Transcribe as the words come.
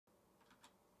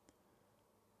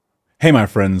Hey, my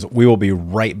friends, we will be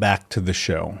right back to the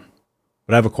show.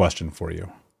 But I have a question for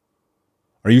you.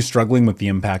 Are you struggling with the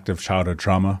impact of childhood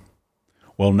trauma?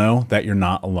 Well, know that you're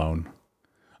not alone.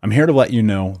 I'm here to let you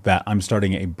know that I'm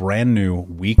starting a brand new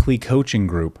weekly coaching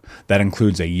group that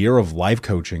includes a year of life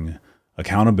coaching,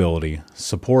 accountability,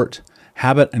 support,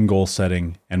 habit and goal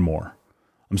setting, and more.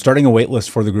 I'm starting a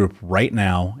waitlist for the group right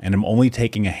now, and I'm only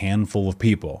taking a handful of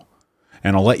people.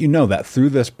 And I'll let you know that through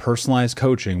this personalized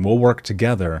coaching, we'll work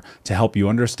together to help you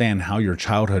understand how your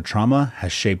childhood trauma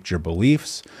has shaped your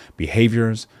beliefs,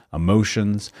 behaviors,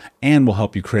 emotions, and will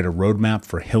help you create a roadmap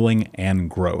for healing and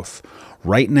growth.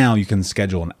 Right now, you can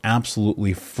schedule an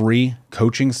absolutely free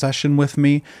coaching session with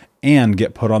me and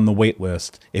get put on the wait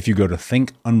list if you go to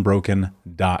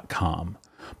thinkunbroken.com.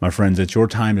 My friends, it's your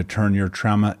time to turn your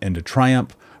trauma into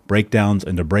triumph, breakdowns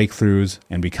into breakthroughs,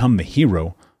 and become the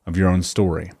hero of your own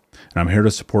story. And I'm here to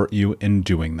support you in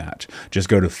doing that. Just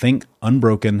go to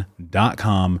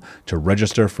thinkunbroken.com to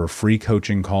register for a free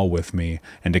coaching call with me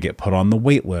and to get put on the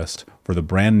wait list for the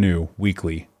brand new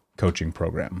weekly coaching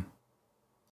program.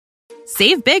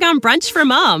 Save big on brunch for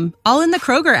mom, all in the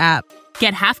Kroger app.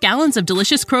 Get half gallons of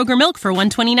delicious Kroger milk for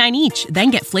 $1.29 each.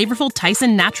 Then get flavorful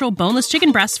Tyson natural boneless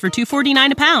chicken breasts for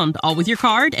 $2.49 a pound, all with your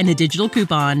card and a digital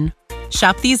coupon.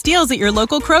 Shop these deals at your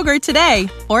local Kroger today,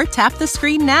 or tap the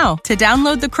screen now to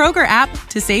download the Kroger app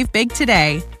to save big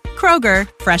today. Kroger,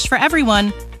 fresh for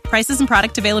everyone. Prices and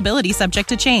product availability subject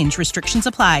to change. Restrictions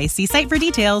apply. See site for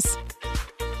details.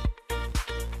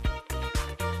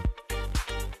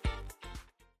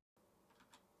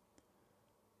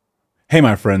 Hey,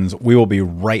 my friends, we will be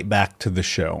right back to the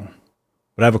show.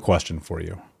 But I have a question for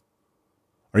you.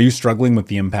 Are you struggling with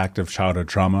the impact of childhood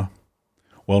trauma?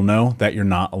 Well, know that you're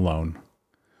not alone.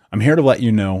 I'm here to let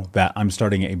you know that I'm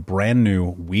starting a brand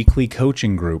new weekly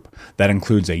coaching group that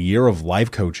includes a year of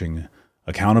life coaching,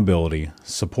 accountability,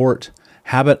 support,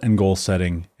 habit and goal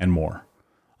setting, and more.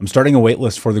 I'm starting a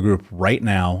waitlist for the group right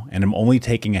now, and I'm only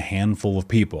taking a handful of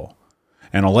people.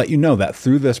 And I'll let you know that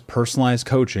through this personalized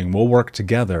coaching, we'll work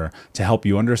together to help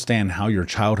you understand how your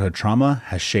childhood trauma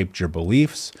has shaped your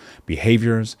beliefs,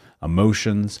 behaviors,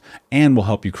 emotions, and will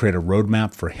help you create a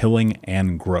roadmap for healing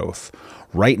and growth.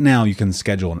 Right now, you can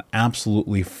schedule an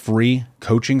absolutely free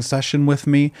coaching session with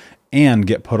me and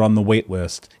get put on the wait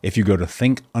list if you go to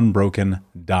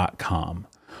thinkunbroken.com.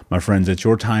 My friends, it's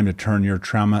your time to turn your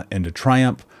trauma into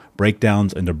triumph,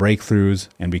 breakdowns into breakthroughs,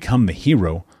 and become the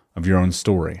hero of your own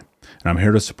story. And I'm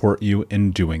here to support you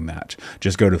in doing that.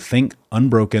 Just go to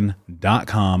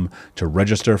thinkunbroken.com to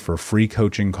register for a free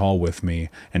coaching call with me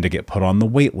and to get put on the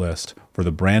wait list for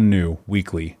the brand new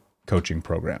weekly coaching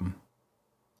program.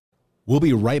 We'll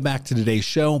be right back to today's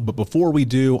show, but before we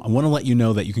do, I want to let you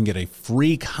know that you can get a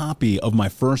free copy of my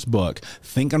first book,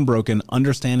 Think Unbroken,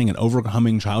 Understanding and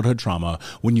Overcoming Childhood Trauma,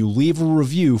 when you leave a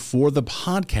review for the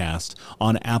podcast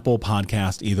on Apple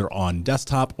Podcast, either on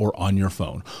desktop or on your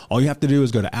phone. All you have to do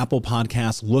is go to Apple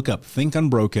Podcasts, look up Think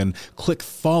Unbroken, click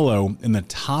follow in the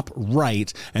top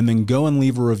right, and then go and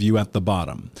leave a review at the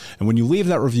bottom. And when you leave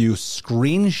that review,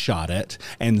 screenshot it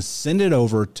and send it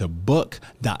over to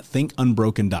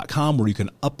book.thinkunbroken.com, where you can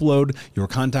upload your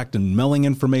contact and mailing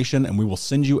information, and we will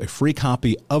send you a free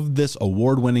copy of this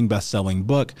award-winning best-selling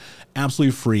book,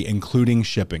 absolutely free, including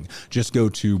shipping. Just go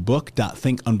to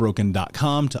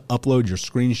book.thinkunbroken.com to upload your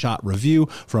screenshot review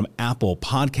from Apple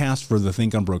Podcasts for the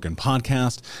Think Unbroken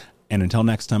podcast. And until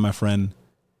next time, my friend,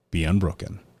 be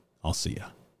unbroken. I'll see you.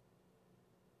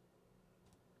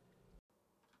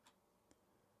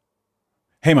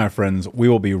 Hey, my friends, we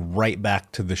will be right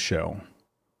back to the show.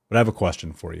 But I have a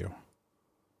question for you.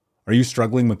 Are you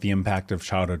struggling with the impact of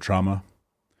childhood trauma?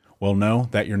 Well, know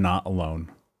that you're not alone.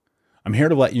 I'm here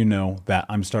to let you know that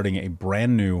I'm starting a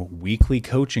brand new weekly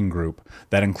coaching group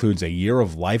that includes a year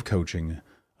of life coaching,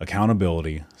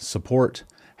 accountability, support,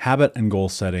 habit and goal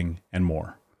setting, and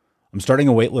more. I'm starting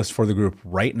a waitlist for the group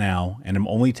right now, and I'm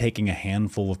only taking a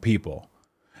handful of people.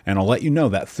 And I'll let you know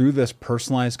that through this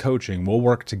personalized coaching, we'll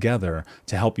work together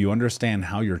to help you understand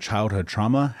how your childhood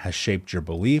trauma has shaped your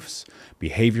beliefs,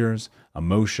 behaviors,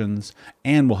 emotions,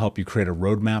 and will help you create a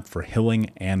roadmap for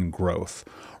healing and growth.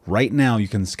 Right now, you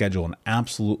can schedule an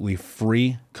absolutely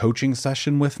free coaching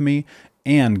session with me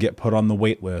and get put on the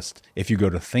wait list if you go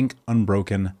to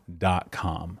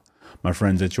thinkunbroken.com. My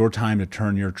friends, it's your time to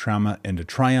turn your trauma into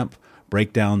triumph,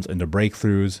 breakdowns into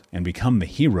breakthroughs, and become the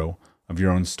hero of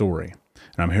your own story.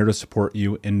 And I'm here to support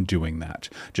you in doing that.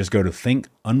 Just go to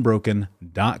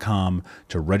thinkunbroken.com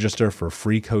to register for a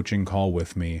free coaching call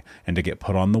with me and to get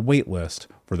put on the wait list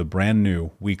for the brand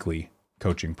new weekly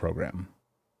coaching program.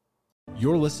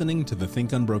 You're listening to the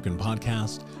Think Unbroken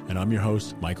podcast, and I'm your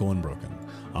host, Michael Unbroken.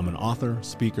 I'm an author,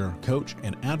 speaker, coach,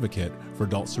 and advocate for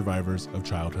adult survivors of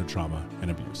childhood trauma and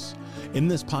abuse. In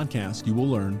this podcast, you will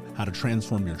learn how to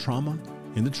transform your trauma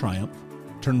into triumph,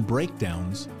 turn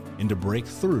breakdowns into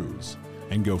breakthroughs,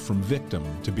 and go from victim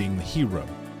to being the hero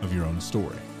of your own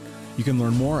story. You can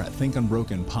learn more at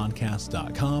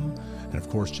thinkunbrokenpodcast.com, and of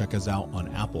course, check us out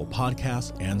on Apple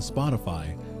Podcasts and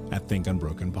Spotify at Think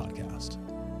Unbroken Podcast.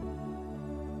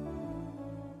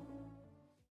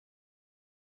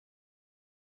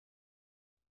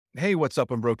 Hey, what's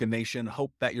up, Unbroken Nation?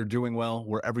 Hope that you're doing well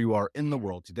wherever you are in the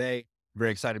world today.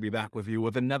 Very excited to be back with you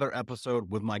with another episode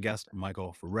with my guest,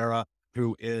 Michael Ferrera,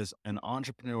 who is an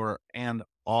entrepreneur and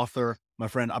author. My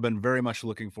friend, I've been very much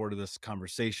looking forward to this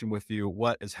conversation with you.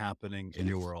 What is happening in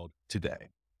your world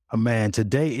today? Oh, man,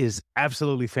 today is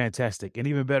absolutely fantastic. And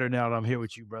even better now that I'm here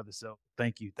with you, brother. So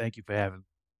thank you. Thank you for having me.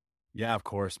 Yeah, of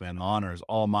course, man. The honor is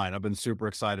all mine. I've been super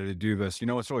excited to do this. You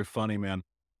know, it's really funny, man.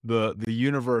 The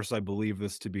universe, I believe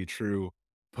this to be true,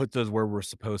 puts us where we're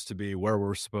supposed to be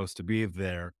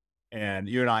there. And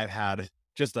you and I have had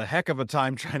just a heck of a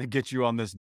time trying to get you on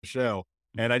this show.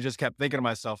 And I just kept thinking to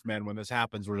myself, man, when this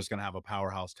happens, we're just going to have a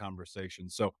powerhouse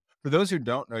conversation. So for those who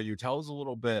don't know you, tell us a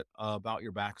little bit about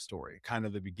your backstory, kind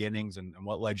of the beginnings and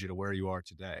what led you to where you are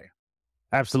today.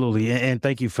 Absolutely. And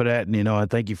thank you for that. And, and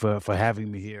thank you for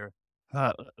having me here.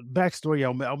 Backstory,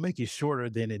 I'll make it shorter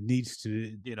than it needs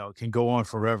to, can go on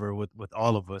forever with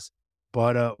all of us.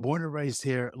 But born and raised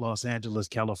here, Los Angeles,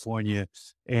 California,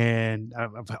 and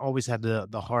I've always had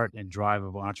the heart and drive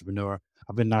of an entrepreneur.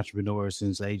 I've been an entrepreneur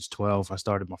since age 12. I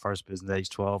started my first business at age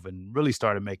 12 and really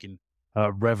started making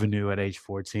revenue at age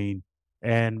 14.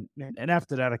 And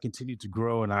after that, I continued to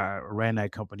grow, and I ran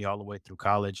that company all the way through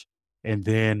college. And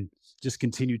then just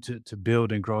continued to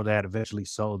build and grow that, eventually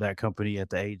sold that company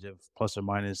at the age of plus or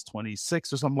minus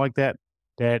 26 or something like that.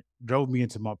 That drove me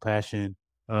into my passion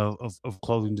of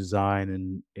clothing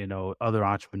design and, other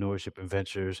entrepreneurship and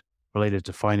ventures related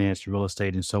to finance, real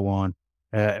estate, and so on,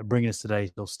 bringing us today.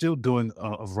 So still doing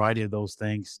a variety of those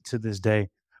things to this day.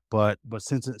 But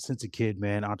since a kid,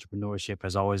 man, entrepreneurship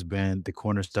has always been the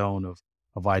cornerstone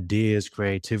of ideas,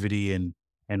 creativity, and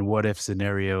what if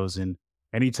scenarios. And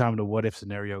anytime the what if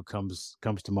scenario comes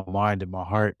to my mind and my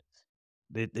heart,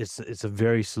 it's a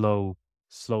very slow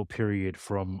period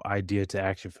from idea to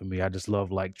action for me. I just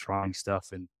love like trying stuff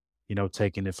and,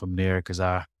 taking it from there because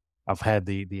I've had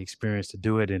the experience to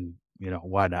do it, and,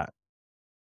 why not?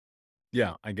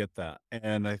 Yeah, I get that.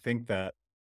 And I think that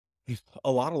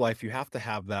a lot of life, you have to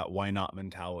have that why not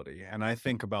mentality. And I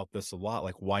think about this a lot,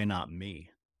 like, why not me?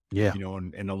 Yeah.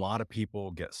 And a lot of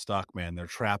people get stuck, man. They're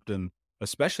trapped in,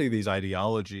 especially these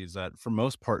ideologies that for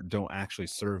most part don't actually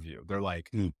serve you. They're like,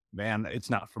 man, it's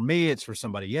not for me. It's for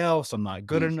somebody else. I'm not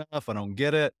good enough. I don't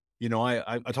get it.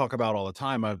 I talk about all the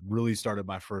time. I really started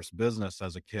my first business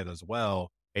as a kid as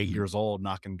well, 8 years old,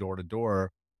 knocking door to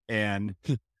door and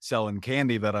selling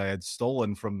candy that I had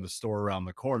stolen from the store around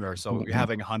the corner. So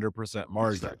having 100%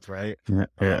 margins, right?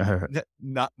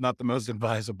 Not the most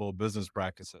advisable business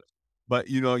practices. But,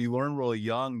 you learn really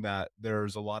young that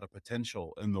there's a lot of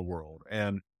potential in the world.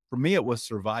 And for me, it was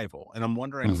survival. And I'm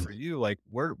wondering for you, like,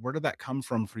 where did that come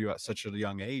from for you at such a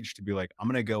young age to be like, I'm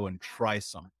going to go and try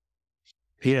something?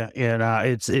 Yeah. And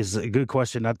it's a good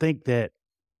question. I think that,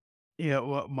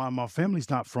 well, my family's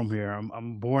not from here.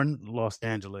 I'm born in Los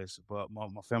Angeles, but my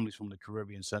family's from the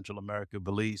Caribbean, Central America,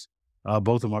 Belize,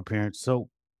 both of my parents. So,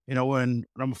 when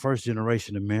I'm a first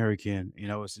generation American,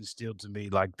 it's instilled to me,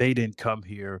 like, they didn't come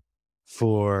here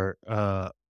for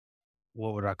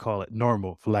what would I call it?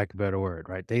 Normal, for lack of a better word,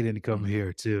 right? They didn't come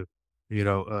here to,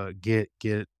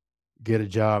 get a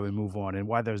job and move on. And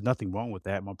why there's nothing wrong with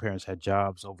that. My parents had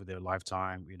jobs over their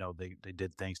lifetime. They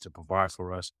did things to provide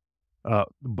for us.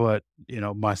 But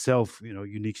myself,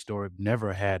 unique story,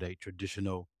 never had a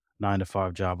traditional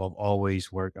 9-to-5 job. I've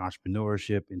always worked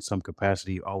entrepreneurship in some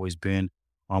capacity, always been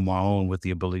on my own with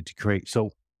the ability to create.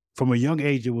 So from a young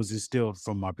age, it was instilled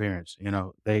from my parents.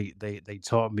 They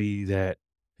taught me that,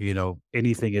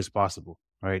 anything is possible,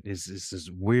 right? It's this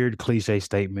weird cliche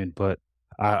statement, but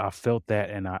I felt that,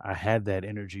 and I had that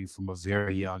energy from a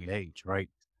very young age, right?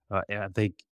 And I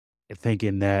think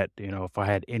thinking that, if I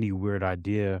had any weird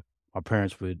idea, my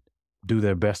parents would do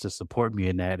their best to support me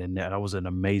in that. And that was an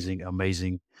amazing,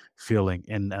 amazing feeling.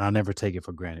 And I never take it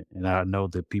for granted. And I know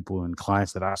that people and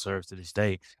clients that I serve to this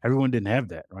day, everyone didn't have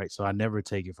that, right? So I never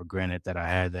take it for granted that I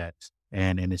had that.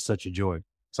 And it's such a joy.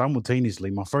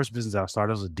 Simultaneously, my first business I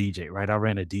started was a DJ, right? I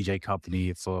ran a DJ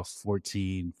company for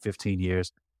 14, 15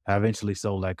 years. I eventually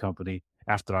sold that company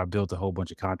after I built a whole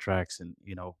bunch of contracts and,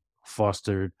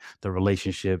 fostered the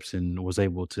relationships and was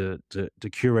able to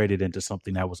curate it into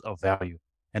something that was of value.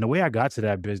 And the way I got to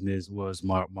that business was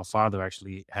my father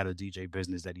actually had a DJ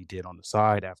business that he did on the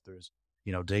side after his,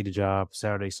 day to job.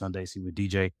 Saturday, Sundays, he would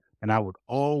DJ. And I would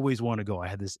always want to go. I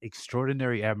had this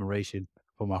extraordinary admiration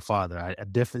for my father. I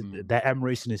definitely, Mm. that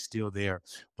admiration is still there,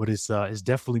 but it's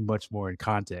definitely much more in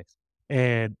context.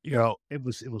 And it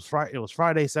was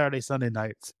Friday, Saturday, Sunday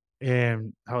nights.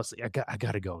 And I was like, I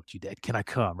gotta go. Gee, Dad, can I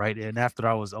come? Right. And after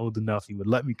I was old enough, he would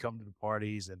let me come to the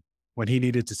parties. And when he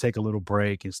needed to take a little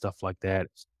break and stuff like that,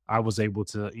 I was able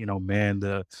to, man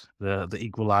the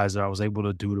equalizer. I was able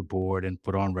to do the board and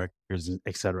put on records, and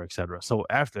et cetera, et cetera. So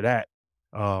after that,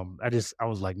 I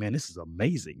was like, man, this is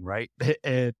amazing, right?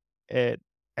 and and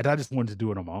and I just wanted to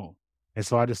do it on my own. And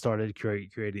so I just started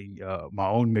creating my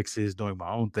own mixes, doing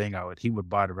my own thing. He would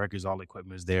buy the records, all the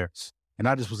equipment is there. And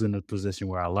I just was in a position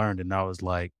where I learned, and I was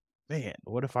like, man,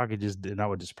 what if I could and I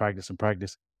would just practice and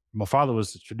practice. My father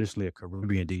was traditionally a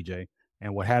Caribbean DJ.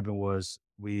 And what happened was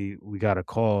we got a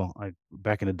call, like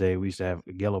back in the day, we used to have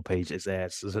Yellow Pages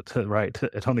ads, right?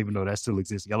 I don't even know that still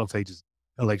exists. Yellow Pages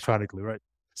electronically, right?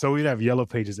 So we'd have Yellow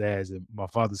Pages ads, and my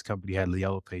father's company had a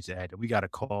Yellow Page ad, and we got a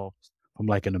call from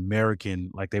like an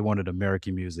American, like they wanted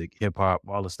American music, hip hop,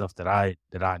 all the stuff that I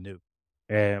knew.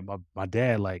 And my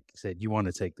dad like said, "You want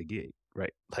to take the gig?"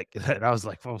 Right. Like and I was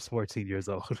like, I was 14 years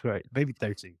old, right? Maybe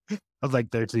 13. I was like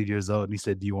 13 years old. And he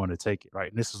said, "Do you want to take it?" Right.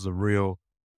 And this was a real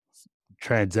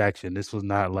transaction. This was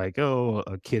not like, oh,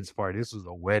 a kid's party. This was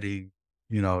a wedding.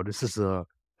 This is a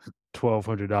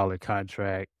 $1,200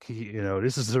 contract.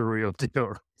 This is a real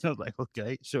deal. So I was like,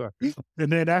 okay, sure.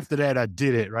 And then after that, I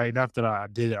did it, right? And after I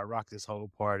did it, I rocked this whole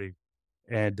party.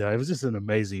 And it was just an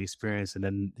amazing experience. And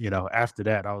then, after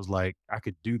that, I was like, I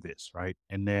could do this, right?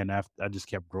 And then after I just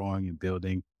kept growing and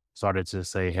building, started to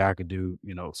say, hey, I could do,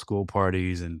 school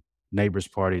parties and neighbors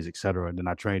parties, et cetera. And then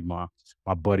I trained my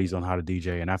buddies on how to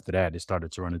DJ. And after that, it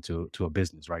started to run into a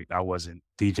business, right? I wasn't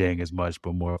DJing as much,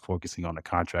 but more focusing on the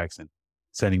contracts and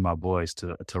sending my boys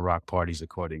to rock parties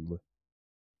accordingly.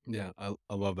 Yeah,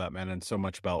 I love that, man. And so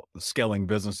much about scaling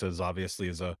businesses obviously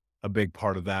is a big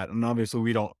part of that. And obviously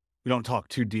we don't talk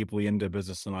too deeply into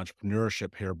business and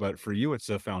entrepreneurship here, but for you it's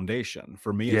a foundation.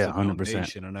 For me it's Yeah, a 100%.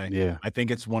 foundation. And I Yeah. I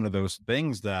think it's one of those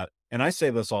things that, and I say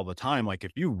this all the time, like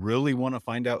if you really want to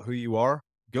find out who you are,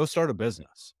 go start a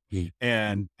business. Yeah.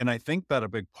 And I think that a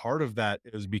big part of that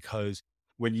is because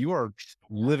when you are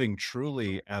living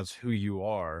truly as who you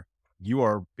are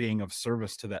being of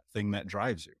service to that thing that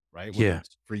drives you, right? Whether Yeah.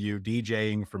 it's for you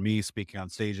DJing, for me speaking on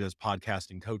stages,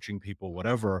 podcasting, coaching people,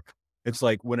 whatever. It's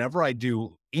like whenever I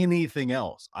do anything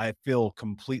else, I feel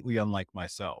completely unlike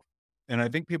myself. And I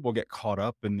think people get caught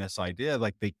up in this idea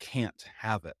like they can't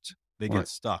have it. They get Right.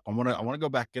 stuck. I want to go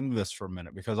back into this for a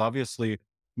minute because obviously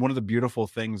one of the beautiful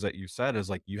things that you said is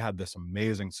like you had this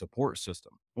amazing support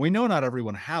system. We know not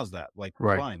everyone has that. Like,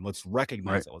 Right. fine, let's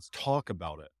recognize Right. it. Let's talk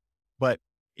about it. But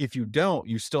if you don't,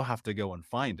 you still have to go and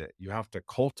find it. You have to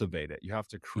cultivate it. You have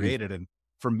to Yeah. create it. And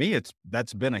for me,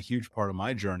 that's been a huge part of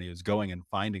my journey is going and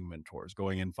finding mentors,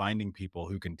 going and finding people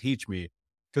who can teach me.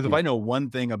 Because if Yeah. I know one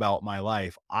thing about my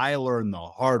life, I learned the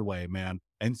hard way, man.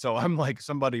 And so I'm like,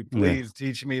 somebody Yeah. please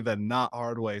teach me the not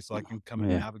hard way so I can come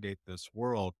and Yeah. navigate this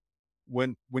world.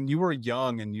 When you were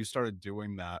young and you started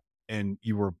doing that and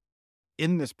you were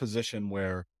in this position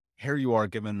where here you are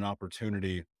given an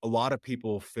opportunity, a lot of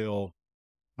people feel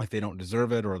like they don't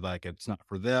deserve it or like it's not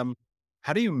for them.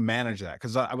 How do you manage that?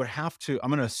 Because I would have to, I'm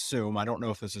going to assume, I don't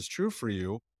know if this is true for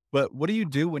you, but what do you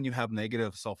do when you have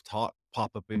negative self talk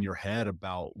pop up in your head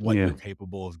about what Yeah. you're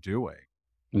capable of doing?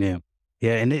 Yeah.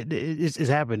 Yeah, and it's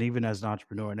happened even as an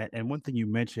entrepreneur. And one thing you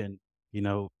mentioned,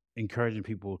 encouraging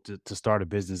people to start a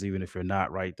business, even if you're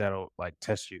not, right, that'll like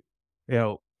test you.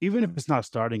 Even if it's not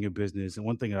starting a business. And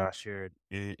one thing that I shared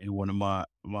in one of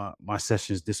my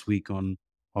sessions this week on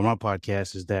my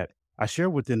podcast is that I share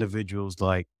with individuals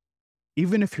like,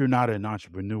 even if you're not an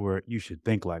entrepreneur, you should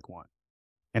think like one.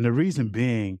 And the reason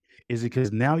being is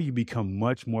because now you become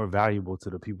much more valuable to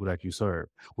the people that you serve.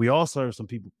 We all serve some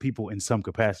people in some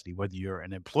capacity, whether you're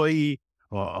an employee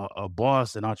or a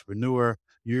boss, an entrepreneur,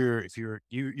 you're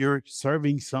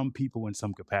serving some people in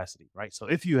some capacity, right? So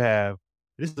if you have,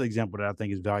 this is an example that I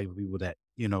think is valuable for people that,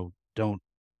 don't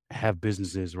have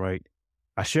businesses, right?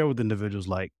 I share with individuals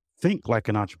like, think like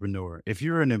an entrepreneur. If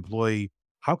you're an employee,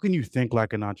 how can you think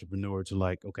like an entrepreneur to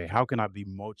like, okay, how can I be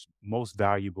most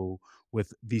valuable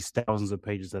with these thousands of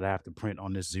pages that I have to print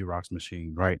on this Xerox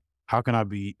machine, right? How can I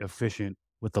be efficient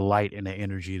with the light and the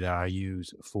energy that I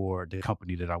use for the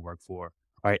company that I work for?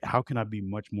 Right? How can I be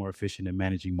much more efficient in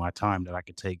managing my time that I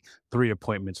could take 3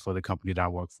 appointments for the company that I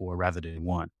work for rather than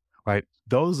one? right?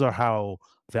 Those are how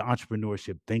the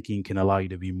entrepreneurship thinking can allow you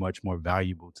to be much more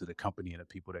valuable to the company and the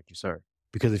people that you serve.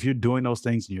 Because if you're doing those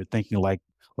things and you're thinking like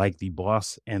the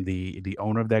boss and the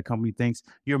owner of that company thinks,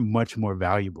 you're much more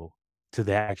valuable to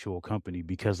the actual company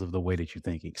because of the way that you're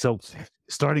thinking. So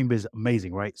starting is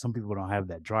amazing, right? Some people don't have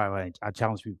that drive. I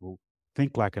challenge people,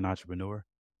 think like an entrepreneur,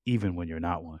 even when you're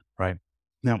not one, right?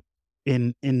 Now,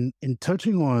 in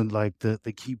touching on like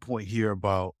the key point here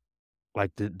about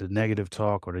like the negative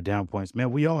talk or the down points,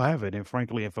 man, we all have it. And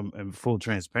frankly, if I'm in full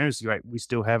transparency, right, we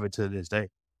still have it to this day,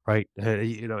 right?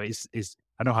 It's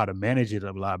I know how to manage it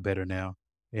a lot better now.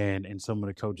 And some of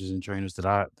the coaches and trainers that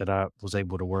I was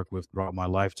able to work with throughout my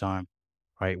lifetime,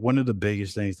 right? One of the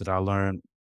biggest things that I learned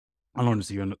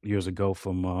this years ago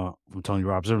from Tony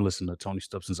Robbins. I've listened to Tony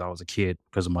stuff since I was a kid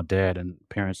because of my dad and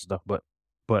parents and stuff.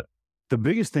 But the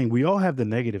biggest thing, we all have the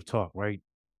negative talk, right?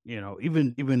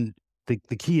 Even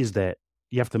the key is that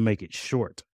you have to make it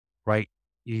short, right?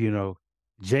 You know,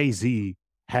 Jay-Z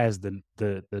has the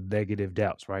negative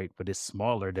doubts, right? But it's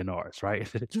smaller than ours, right?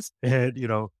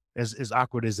 And as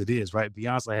awkward as it is, right?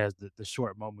 Beyonce has the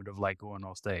short moment of like going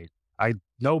on stage. I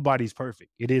Nobody's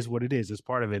perfect. It is what it is. It's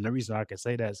part of it. And the reason I can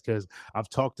say that is because I've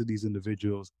talked to these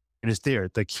individuals and it's there.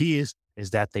 The key is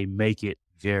that they make it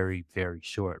very, very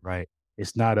short, right?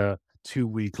 It's not a 2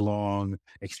 week long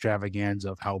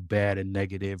extravaganza of how bad and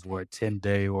negative or a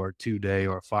 10-day or a 2-day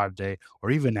or a 5-day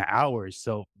or even an hour is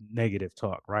so negative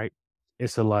talk, right?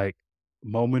 It's a like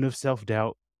moment of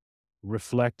self-doubt,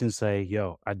 reflect and say,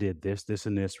 yo, I did this, this,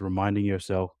 and this, reminding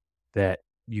yourself that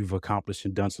you've accomplished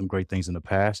and done some great things in the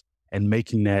past and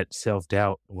making that self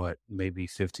doubt, what, maybe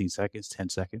 15 seconds, 10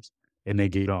 seconds, and then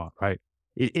get on, right?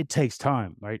 It takes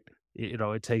time, right?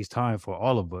 It takes time for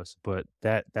all of us, but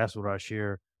that's what I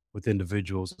share with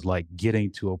individuals is like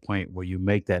getting to a point where you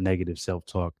make that negative self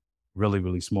talk really,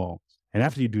 really small. And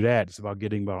after you do that, it's about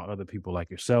getting about other people like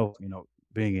yourself,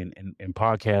 being in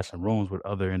podcasts and rooms with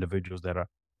other individuals that are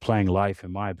playing life,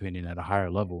 in my opinion, at a higher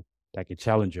level that can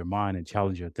challenge your mind and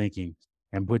challenge your thinking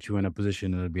and put you in a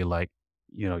position to be like,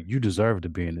 you deserve to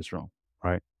be in this room,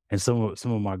 right? And some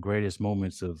of my greatest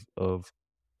moments of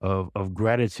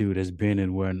gratitude has been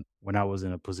in when I was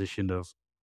in a position of,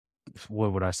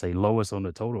 what would I say, lowest on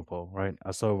the total pole, right?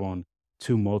 I serve on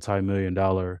two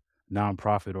multi-million-dollar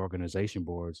nonprofit organization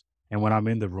boards, and when I'm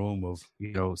in the room of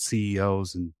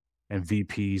CEOs and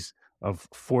VPs of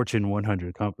Fortune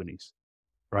 100 companies,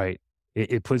 right?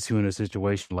 It puts you in a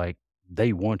situation like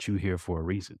they want you here for a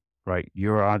reason, right?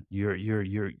 You're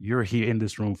here in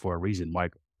this room for a reason,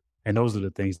 Michael. And those are the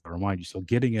things that remind you. So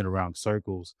getting it around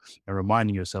circles and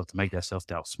reminding yourself to make that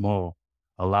self-doubt small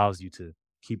allows you to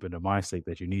keep in the mindset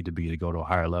that you need to be to go to a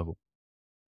higher level.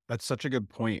 That's such a good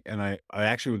point. And I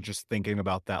actually was just thinking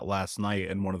about that last night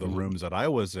in one of the Mhm. rooms that I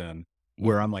was in, Mhm.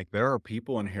 where I'm like, there are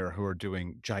people in here who are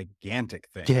doing gigantic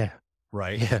things, Yeah.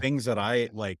 right? Yeah. Things that I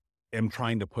like am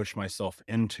trying to push myself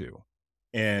into.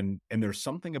 And there's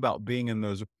something about being in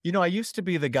those, I used to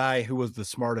be the guy who was the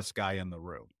smartest guy in the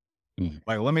room. Mhm.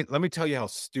 Like, let me tell you how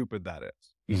stupid that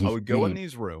is. I Mhm. would go in Mhm.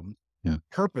 these rooms Yeah.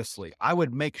 purposely. I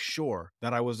would make sure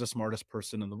that I was the smartest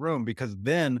person in the room because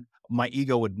then my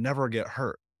ego would never get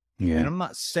hurt. And Yeah. I'm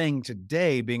not saying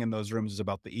today being in those rooms is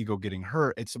about the ego getting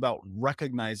hurt. It's about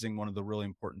recognizing one of the really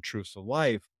important truths of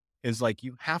life is like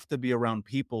you have to be around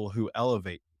people who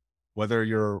elevate, whether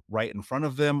you're right in front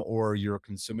of them or you're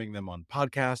consuming them on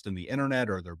podcast and the internet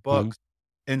or their Mhm. books.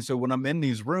 And so when I'm in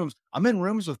these rooms, I'm in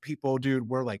rooms with people, dude,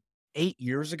 where like 8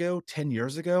 years ago, 10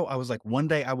 years ago, I was like, one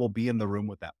day I will be in the room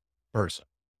with that person.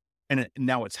 And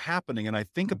now it's happening. And I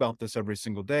think about this every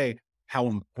single day, how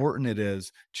important it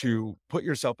is to put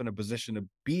yourself in a position to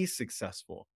be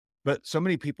successful. But so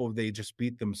many people, they just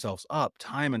beat themselves up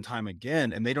time and time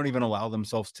again, and they don't even allow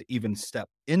themselves to even step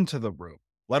into the room,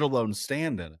 let alone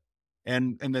stand in it.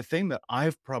 And the thing that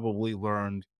I've probably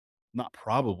learned, not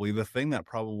probably, the thing that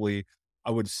probably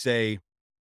I would say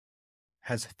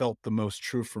has felt the most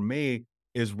true for me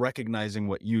is recognizing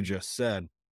what you just said.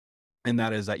 And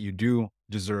that is that you do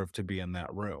deserve to be in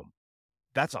that room.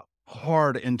 That's a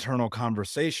hard internal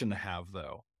conversation to have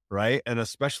though, right? And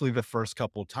especially the first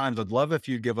couple of times. I'd love if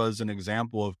you'd give us an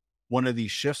example of one of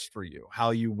these shifts for you,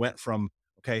 how you went from,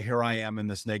 okay, here I am in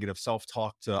this negative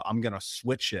self-talk to I'm going to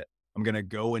switch it. I'm going to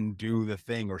go and do the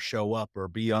thing or show up or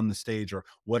be on the stage or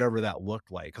whatever that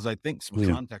looked like. Cause I think some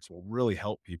Yeah. context will really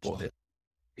help people.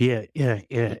 Yeah, yeah,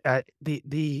 yeah.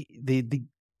 The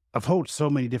I've heard so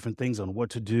many different things on what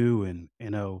to do and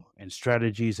and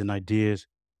strategies and ideas.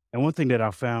 And one thing that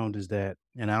I found is that,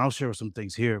 and I'll share some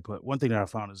things here, but one thing that I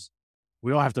found is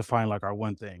we all have to find like our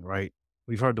one thing, right?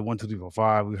 we've heard the 1, 2, 3, 4,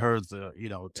 5. We heard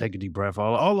the, take a deep breath.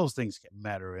 All those things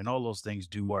matter, and all those things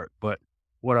do work. But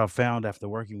what I've found after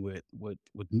working with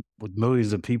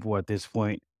millions of people at this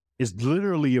point is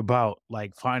literally about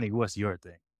like finding what's your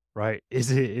thing, right?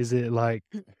 Is it like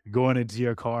going into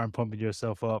your car and pumping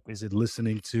yourself up? Is it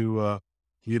listening to a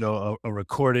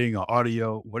recording or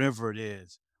audio, whatever it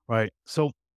is, right?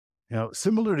 So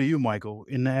similar to you, Michael,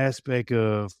 in the aspect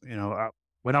of,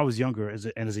 when I was younger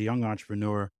as a young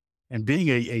entrepreneur and being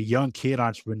a young kid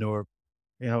entrepreneur,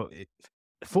 you know, it,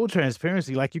 full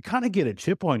transparency, like you kind of get a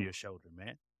chip on your shoulder,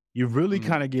 man. You really Mm,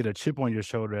 kind of get a chip on your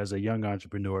shoulder as a young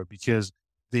entrepreneur because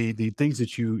the things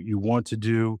that you want to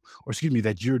do, or excuse me,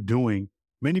 that you're doing,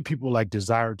 many people like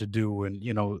desire to do. And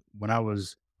when I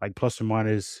was like plus or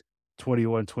minus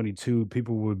 21, 22,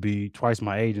 people would be twice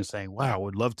my age and saying, "Wow, I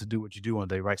would love to do what you do one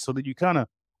day," right? So that you kind of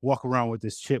walk around with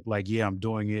this chip, like, "Yeah, I'm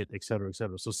doing it," et cetera, et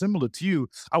cetera. So similar to you,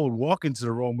 I would walk into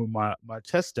the room with my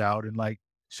chest out and like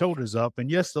shoulders up. And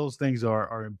yes, those things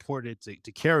are important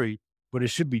to carry, but it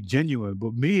should be genuine.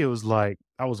 But me, it was like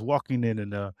I was walking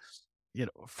in a,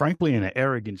 frankly, in an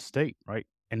arrogant state, right?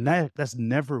 And that's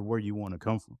never where you want to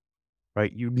come from,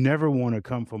 right? You never want to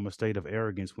come from a state of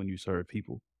arrogance when you serve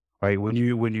people, right? When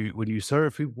you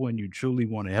serve people and you truly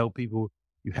want to help people,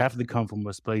 you have to come from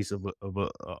a space of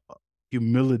a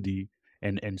humility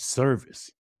and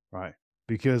service, right?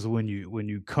 Because when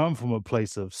you come from a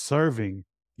place of serving,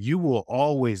 you will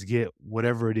always get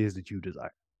whatever it is that you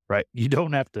desire, right? You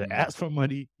don't have to mm, ask for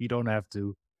money, you don't have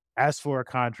to ask for a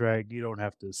contract, you don't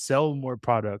have to sell more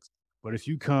products. But if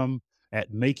you come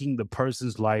at making the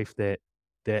person's life that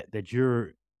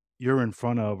you're in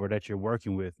front of or that you're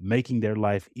working with, making their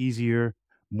life easier,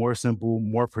 more simple,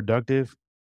 more productive,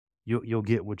 you'll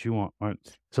get what you want. Right?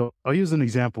 So I'll use an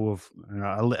example of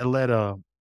I led a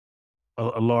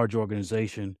large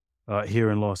organization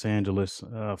here in Los Angeles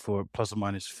for plus or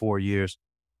minus 4 years,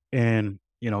 and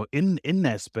in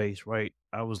that space, right,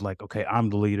 I was like, okay, I'm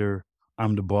the leader,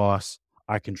 I'm the boss,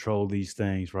 I control these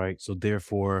things, right? So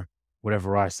therefore,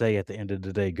 whatever I say at the end of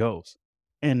the day goes.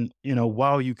 And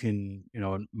while you can,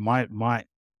 my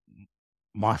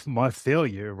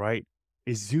failure, right,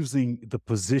 is using the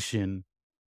position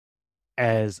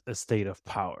as a state of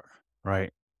power,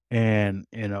 right? And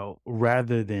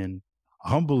rather than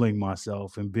humbling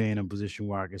myself and being in a position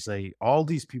where I can say, all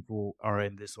these people are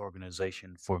in this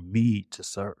organization for me to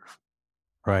serve,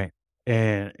 right?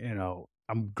 And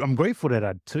I'm grateful that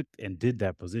I took and did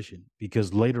that position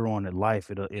because later on in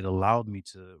life, it allowed me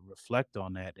to reflect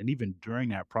on that, and even during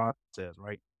that process,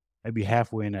 right? Maybe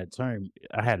halfway in that term,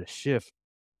 I had a shift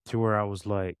to where I was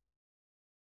like,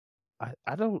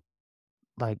 I don't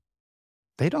like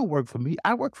they don't work for me.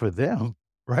 I work for them,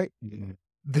 right? mm,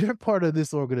 They're part of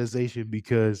this organization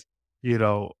because, you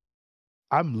know,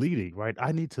 I'm leading, right?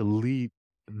 I need to lead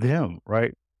them,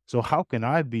 right? So how can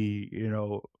I be,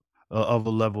 of a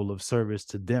level of service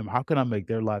to them? How can I make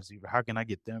their lives easier? How can I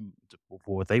get them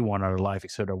for what they want out of life,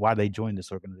 et cetera? Why they joined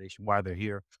this organization, why they're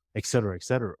here, et cetera, et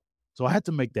cetera. So I had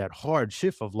to make that hard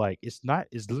shift of like, it's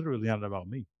literally not about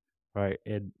me, right?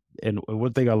 And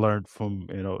one thing I learned from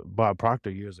Bob Proctor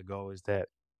years ago is that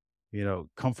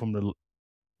come from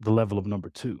the level of number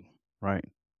two, right?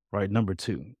 Right, number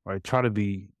two, right? Try to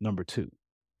be number two.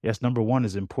 Yes, number one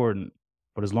is important,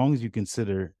 but as long as you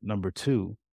consider number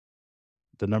two,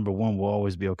 the number one will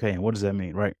always be okay. And what does that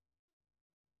mean, right?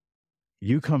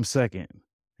 You come second.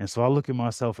 And so I look at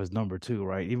myself as number two,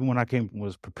 right? Even when I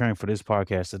was preparing for this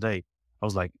podcast today, I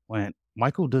was like, man,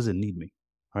 Michael doesn't need me,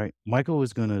 right? Michael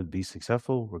is going to be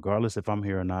successful regardless if I'm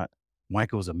here or not.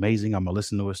 Michael is amazing. I'm going to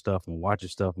listen to his stuff. I'm going to watch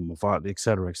his stuff. I'm going to follow, et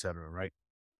cetera, right?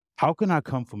 How can I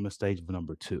come from the stage of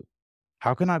number two?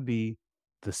 How can I be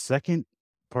the second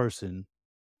person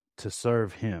to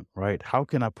serve him, right? How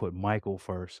can I put Michael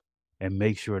first and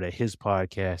make sure that his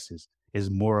podcast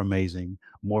is more amazing,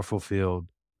 more fulfilled,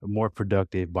 more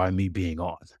productive by me being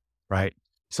on, right?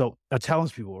 So I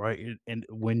challenge people, right? And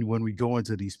when we go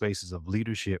into these spaces of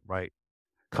leadership, right,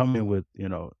 come in with,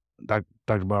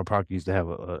 Dr. Bob Proctor used to have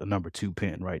a number two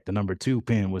pin, right? The number two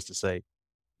pin was to say,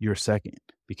 you're second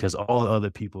because all the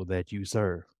other people that you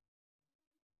serve,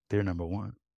 they're number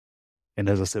one. And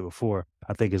as I said before,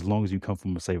 I think as long as you come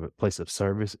from a place of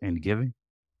service and giving,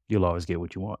 you'll always get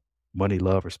what you want. Money,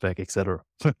 love, respect, etc.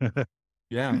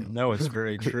 yeah, no, it's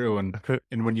very true.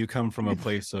 And when you come from a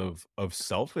place of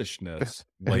selfishness,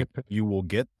 like you will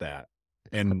get that.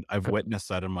 And I've witnessed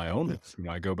that in my own life.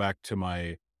 I go back to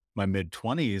my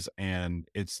mid-20s and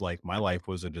it's like my life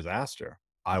was a disaster.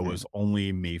 I was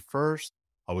only me first.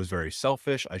 I was very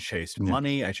selfish. I chased Yeah.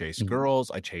 money. I chased Mhm.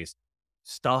 girls. I chased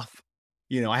stuff.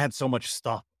 I had so much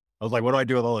stuff I was like, what do I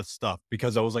do with all this stuff?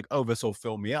 Because I was like, oh, this will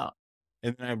fill me up.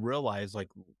 And then I realized like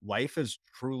life is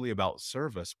truly about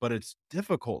service, but it's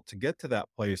difficult to get to that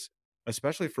place,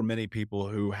 especially for many people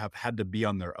who have had to be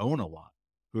on their own a lot,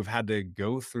 who've had to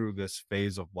go through this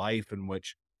phase of life in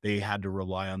which they had to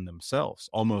rely on themselves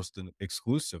almost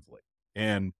exclusively.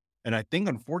 And and I think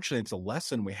unfortunately it's a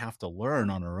lesson we have to learn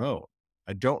on our own.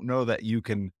 I don't know that you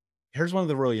can. Here's one of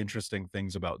the really interesting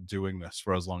things about doing this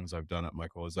for as long as I've done it,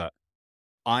 Michael, is that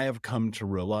I have come to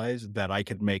realize that I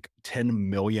could make 10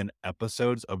 million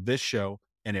episodes of this show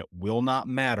and it will not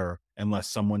matter unless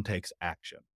someone takes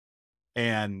action.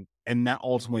 And that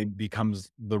ultimately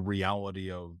becomes the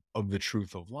reality of the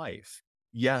truth of life.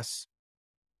 Yes,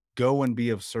 go and be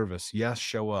of service. Yes,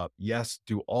 show up. Yes,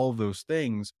 do all of those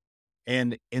things.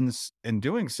 And in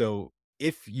doing so,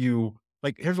 if you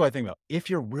like, here's what I think about: if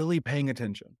you're really paying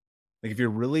attention, like if you're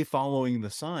really following the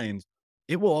signs,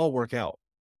 it will all work out.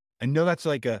 I know that's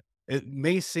like it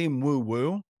may seem woo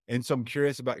woo. And so I'm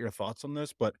curious about your thoughts on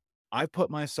this, but I put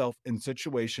myself in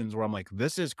situations where I'm like,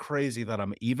 this is crazy that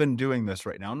I'm even doing this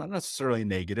right now. Not necessarily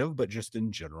negative, but just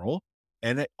in general.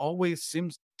 And it always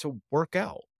seems to work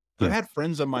out. I've Yeah. had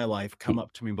friends in my life come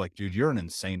up to me like, dude, you're an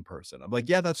insane person. I'm like,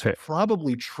 yeah, that's Hey,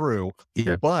 probably true,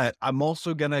 yeah. but I'm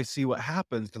also gonna see what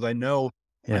happens because I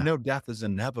Yeah. know death is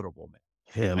inevitable, man.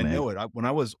 Yeah, I man. know it. When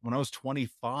I was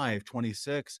 25,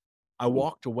 26, I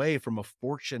walked away from a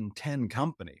Fortune 10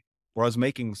 company where I was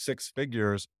making six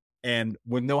figures and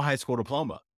with no high school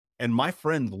diploma. And my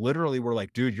friends literally were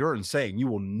like, dude, you're insane. You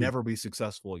will Mm, never be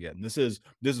successful again. This is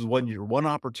one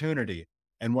opportunity.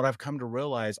 And what I've come to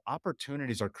realize,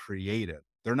 opportunities are created.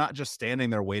 They're not just standing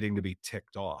there waiting to be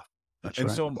ticked off. that's And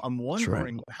right. so I'm That's right.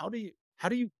 wondering, how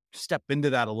do you step into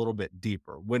that a little bit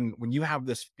deeper when you have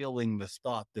this feeling, this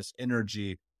thought, this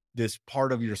energy, this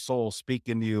part of your soul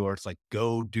speaking to you, or it's like,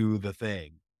 go do the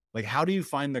thing. Like, how do you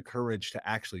find the courage to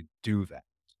actually do that?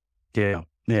 Yeah.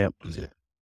 Yeah.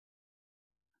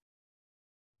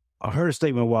 I heard a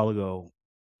statement a while ago,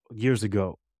 years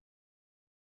ago.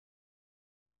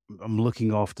 I'm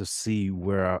looking off to see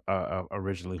where I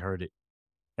originally heard it.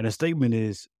 And the statement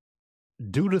is,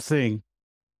 do the thing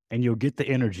and you'll get the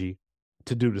energy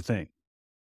to do the thing.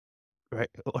 Right.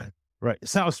 Right. It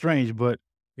sounds strange, but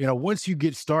once you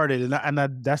get started,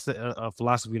 that's a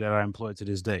philosophy that I employ to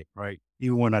this day. Right.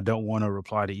 Even when I don't want to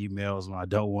reply to emails, when I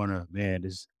don't want to, man,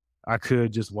 I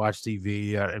could just watch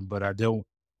TV, but I don't.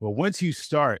 Well, once you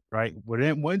start, right. Well,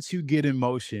 then once you get in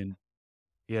motion,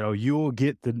 you will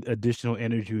get the additional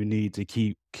energy you need to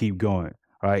keep going,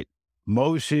 right?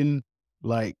 Motion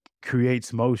like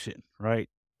creates motion, right?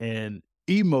 And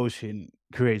emotion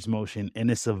creates motion,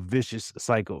 and it's a vicious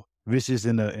cycle, vicious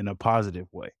in a positive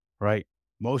way, right?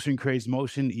 Motion creates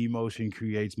motion, emotion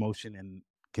creates motion, and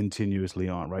continuously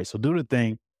on, right? So do the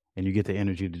thing, and you get the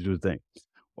energy to do the thing.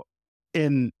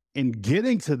 In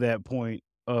getting to that point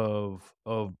of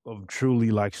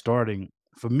truly like starting,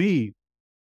 for me,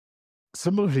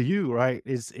 similar to you, right?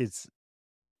 It-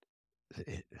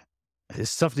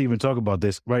 it's tough to even talk about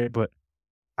this, right? But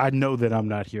I know that I'm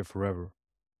not here forever.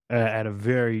 At a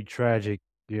very tragic,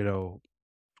 you know,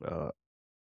 uh,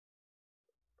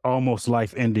 almost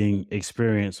life-ending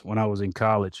experience when I was in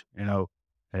college.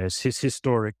 It's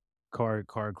historic car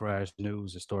crash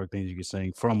news, historic things you could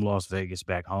sing from Las Vegas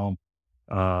back home.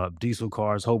 Diesel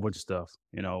cars, whole bunch of stuff.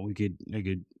 We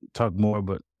could talk more,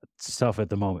 but it's tough at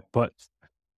the moment. But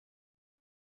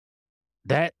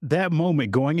that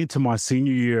moment going into my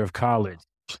senior year of college,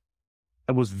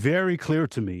 it was very clear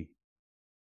to me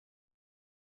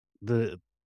the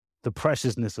the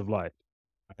preciousness of life.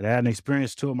 I had an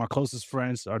experience. Two of my closest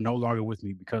friends are no longer with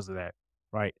me because of that,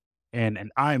 right?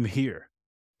 And I'm here.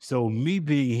 So me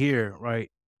being here,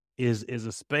 right, is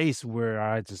a space where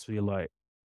I just feel like,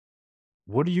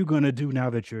 what are you gonna do now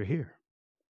that you're here?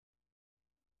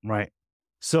 Right.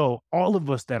 So all of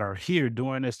us that are here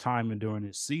during this time and during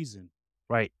this season,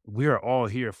 right, we are all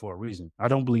here for a reason. I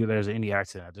don't believe there's any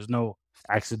accident. There's no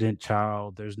accident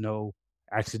child. There's no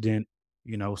accident,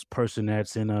 person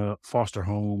that's in a foster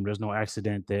home. There's no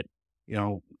accident that,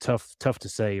 tough to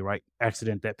say, right?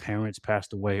 Accident that parents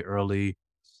passed away early.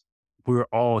 We're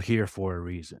all here for a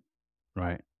reason,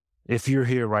 right? If you're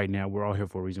here right now, we're all here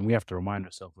for a reason. We have to remind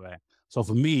ourselves of that. So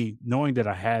for me, knowing that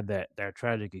I had that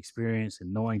tragic experience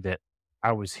and knowing that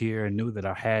I was here and knew that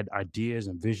I had ideas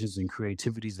and visions and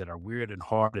creativities that are weird and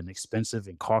hard and expensive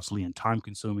and costly and time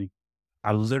consuming,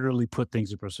 I literally put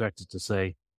things in perspective to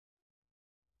say,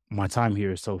 my time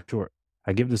here is so short.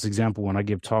 I give this example when I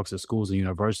give talks at schools and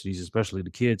universities, especially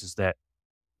the kids, is that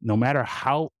no matter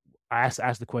how I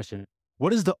ask the question,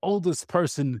 what is the oldest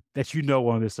person that you know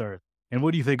on this earth? And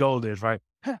what do you think old is, right?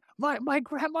 My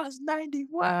grandma's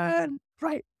 91,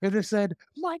 right? And it said,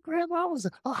 my grandma was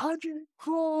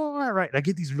 104, right? I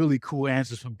get these really cool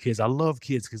answers from kids. I love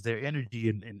kids because their energy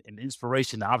and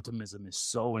inspiration and optimism is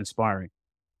so inspiring.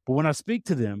 But when I speak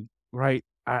to them, right,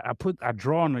 I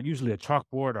draw on usually a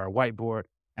chalkboard or a whiteboard,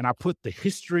 and I put the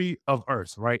history of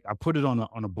Earth, right? I put it on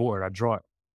a board, I draw it,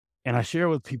 and I share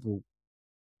with people,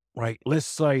 right? Let's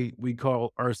say we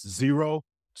call Earth 0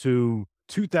 to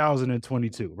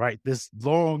 2022, right? This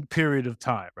long period of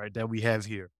time, right, that we have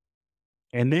here.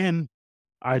 And then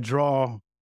I draw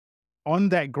on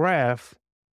that graph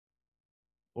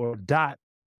or dot,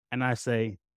 and I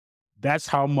say, that's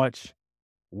how much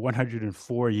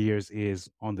 104 years is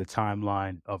on the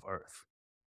timeline of Earth.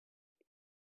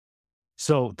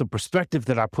 So the perspective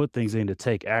that I put things in to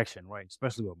take action, right,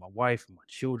 especially with my wife, my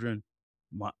children,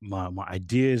 my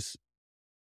ideas,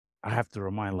 I have to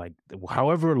remind, like,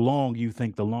 however long you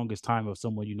think the longest time of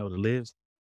someone you know that lives,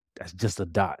 that's just a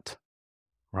dot,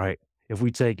 right? If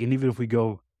we take, and even if we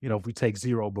go, if we take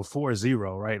 0 before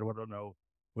 0, right? I don't know,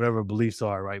 whatever beliefs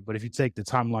are, right? But if you take the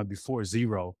timeline before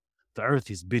 0, the Earth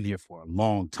has been here for a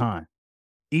long time.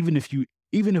 Even if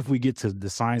we get to the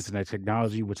science and the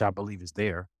technology, which I believe is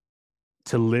there,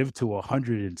 to live to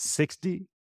 160,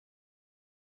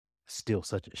 still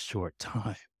such a short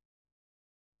time.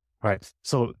 Right.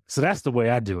 So that's the way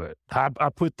I do it. I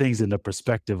put things in the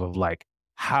perspective of like,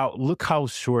 look how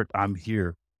short I'm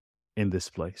here in this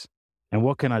place. And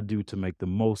what can I do to make the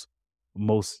most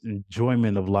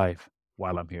enjoyment of life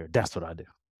while I'm here? That's what I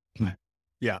do.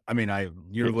 Yeah, I mean,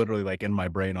 you're literally like in my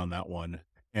brain on that one.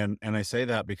 And I say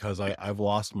that because I've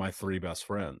lost my 3 best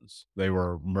friends. They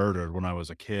were murdered when I was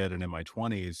a kid and in my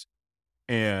 20s.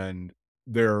 And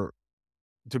they're,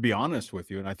 to be honest with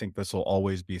you, and I think this will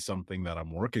always be something that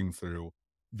I'm working through,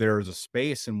 there's a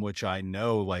space in which I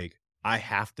know, like, I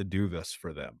have to do this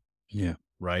for them, Yeah.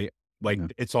 right? Like, Yeah.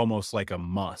 it's almost like a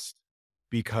must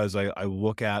because I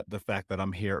look at the fact that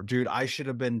I'm here. Dude, I should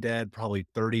have been dead probably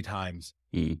 30 times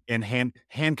in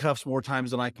handcuffs more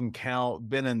times than I can count,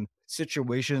 been in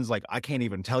situations like I can't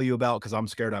even tell you about because I'm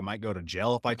scared I might go to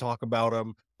jail if I talk about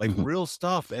them, like Mhm. real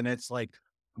stuff. And it's like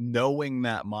knowing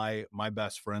that my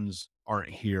best friends aren't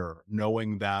here,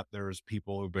 knowing that there's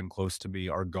people who've been close to me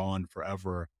are gone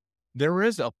forever. There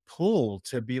is a pull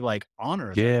to be like,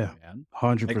 honor Yeah. that, man.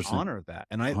 Like 100%. honor that.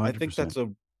 And I think 100%. that's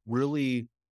a really,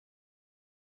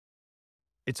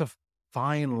 it's a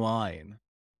fine line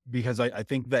because I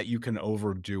think that you can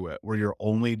overdo it where you're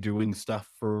only doing stuff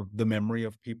for the memory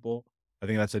of people. I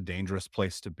think that's a dangerous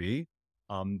place to be.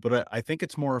 But I think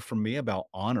it's more for me about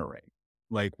honoring.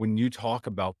 Like when you talk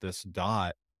about this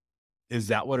dot, is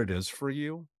that what it is for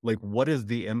you? Like, what is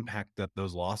the impact that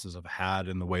those losses have had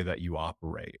in the way that you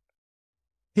operate?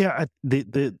 Yeah.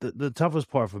 The toughest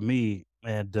part for me,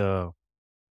 and the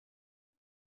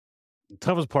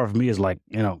toughest part for me is like,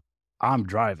 I'm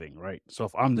driving, right? So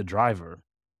if I'm the driver,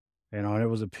 there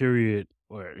was a period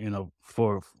where,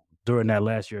 for during that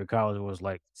last year of college, it was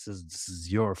like, this is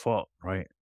your fault, right?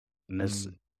 And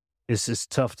Mm, it's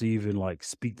just tough to even like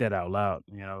speak that out loud,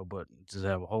 but just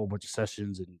have a whole bunch of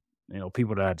sessions and,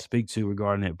 people that I had to speak to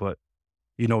regarding it. But,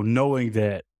 knowing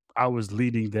that I was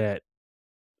leading that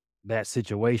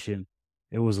situation,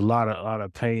 it was a lot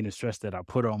of pain and stress that I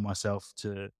put on myself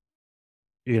to,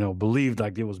 believe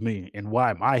like it was me and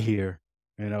why am I here,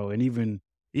 and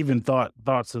even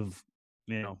thoughts of,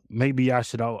 maybe I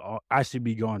should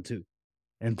be gone too,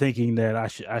 and thinking that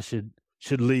I should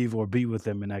leave or be with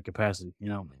them in that capacity.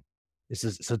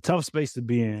 It's a tough space to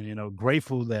be in.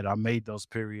 Grateful that I made those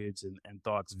periods and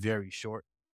thoughts very short,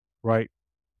 right?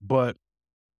 But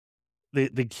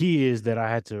the key is that I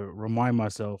had to remind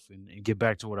myself and get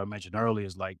back to what I mentioned earlier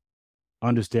is like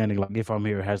understanding like if I'm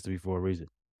here, it has to be for a reason.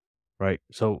 Right.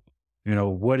 So,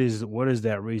 what is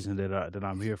that reason that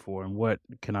I'm here for, and what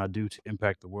can I do to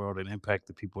impact the world and impact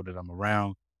the people that I'm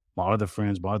around, my other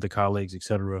friends, my other colleagues,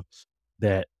 etc.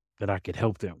 That I could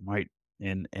help them, right,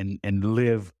 and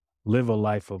live a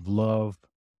life of love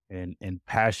and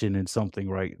passion in something,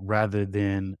 right, rather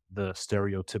than the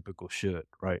stereotypical should,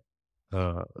 right,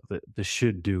 the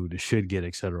should do, the should get,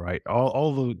 etc. Right,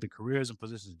 all the careers and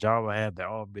positions, job I have, that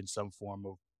all been some form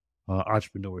of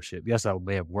entrepreneurship. Yes, I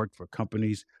may have worked for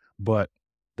companies, but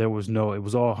it was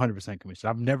all 100% commission.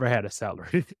 I've never had a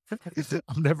salary.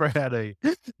 I've never had a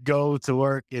go to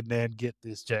work and then get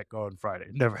this check on Friday.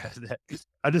 Never had that.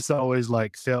 I just always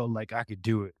like felt like I could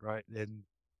do it. Right. And,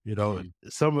 mm,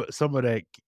 some of that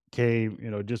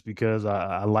came, just because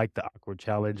I like the awkward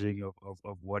challenging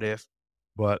of what if,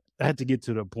 but I had to get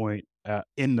to the point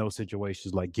in those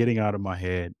situations, like getting out of my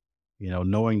head,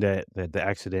 knowing that the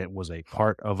accident was a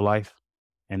part of life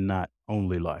and not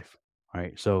only life.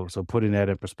 Right. So putting that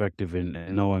in perspective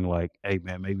and knowing like, hey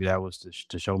man, maybe that was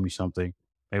to show me something.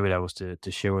 Maybe that was to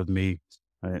share with me,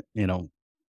 uh, you know,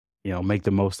 make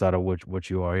the most out of what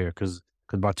you are here. Because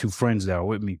my two friends that are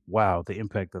with me, wow, the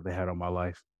impact that they had on my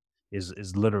life is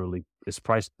literally it's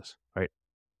priceless, right?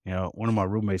 One of my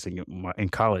roommates in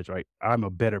college, right? I'm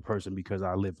a better person because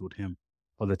I lived with him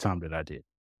for the time that I did,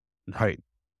 right?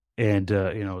 And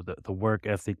the work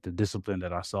ethic, the discipline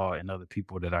that I saw in other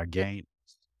people that I gained,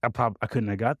 I couldn't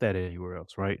have got that anywhere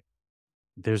else, right?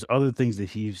 There's other things that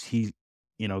he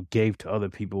gave to other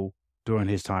people during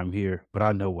his time here, but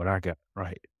I know what I got,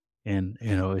 right? And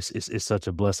it's such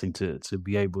a blessing to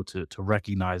be able to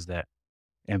recognize that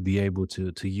and be able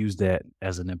to use that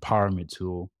as an empowerment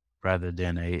tool rather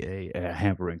than a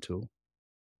hampering tool.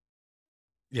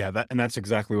 Yeah, that's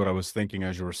exactly what I was thinking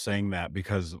as you were saying that,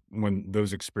 because when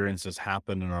those experiences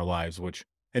happen in our lives, which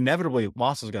inevitably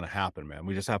loss is going to happen, man.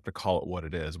 We just have to call it what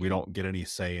it is. We don't get any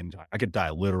say, and I could die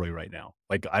literally right now.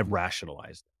 Like I've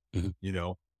rationalized, Mhm. you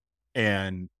know,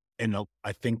 and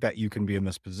I think that you can be in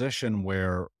this position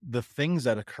where the things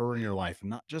that occur in your life,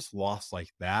 not just loss like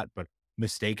that, but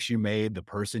mistakes you made, the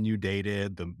person you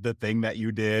dated, the thing that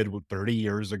you did 30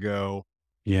 years ago,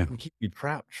 Yeah. can keep you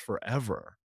trapped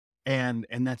forever. And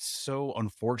that's so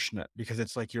unfortunate because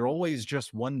it's like you're always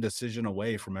just one decision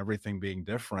away from everything being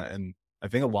different. And I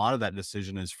think a lot of that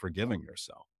decision is forgiving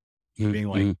yourself, Mhm, being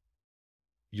like, mhm,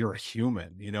 you're a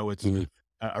human. It's mhm,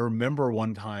 I remember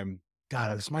one time,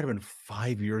 God, this might have been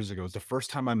 5 years ago. It was the first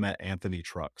time I met Anthony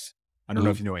Trucks. I don't know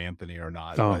mhm. if you know Anthony or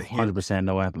not, Oh, but he 100%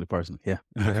 no athlete person. Yeah.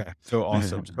 okay, so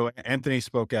awesome. So Anthony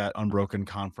spoke at Unbroken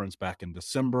Conference back in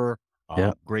December.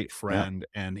 Yep. Great Yep. friend,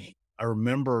 and I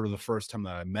remember the first time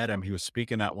that I met him, he was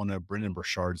speaking at one of Brendan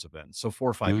Burchard's events. So 4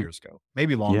 or 5 Mhm. years ago,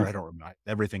 maybe longer. Yeah. I don't remember.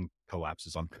 Everything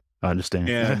collapses on. I understand.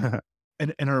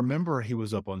 And and I remember he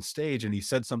was up on stage and he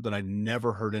said something I'd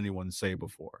never heard anyone say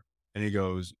before. And he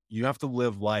goes, "You have to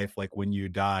live life like when you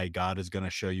die, God is going to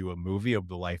show you a movie of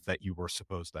the life that you were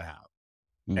supposed to have."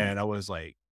 Mm. And I was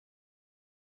like,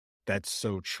 that's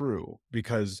so true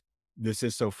because this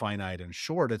is so finite and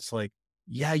short. It's like,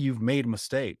 yeah, you've made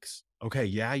mistakes. Okay.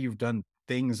 Yeah, you've done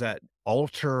things that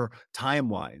alter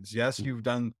timelines. Yes, Mm. you've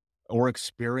done or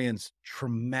experienced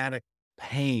traumatic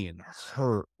pain,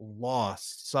 hurt, loss,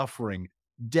 suffering,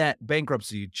 debt,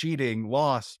 bankruptcy, cheating,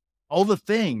 loss, all the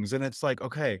things. And it's like,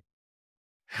 okay,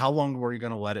 how long were you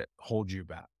going to let it hold you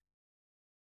back?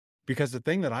 Because the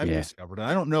thing that I've Yeah. discovered, and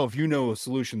I don't know if you know a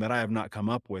solution that I have not come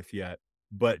up with yet,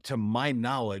 but to my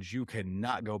knowledge, you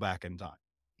cannot go back in time.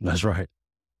 That's right.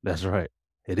 That's right.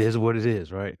 It is what it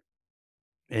is, right?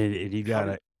 And you How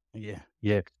did gotta yeah,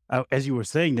 yeah. As you were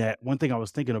saying that, one thing I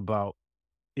was thinking about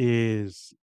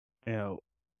is, you know,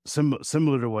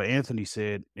 similar to what Anthony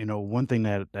said, one thing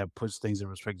that puts things in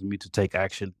perspective to me to take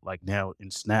action, like now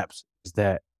in snaps, is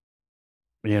that,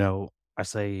 I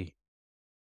say,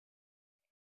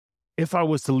 if I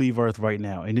was to leave Earth right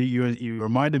now, and you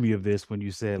reminded me of this when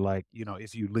you said, like,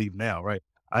 if you leave now, right?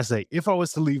 I say, if I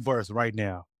was to leave Earth right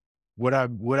now, would I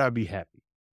be happy?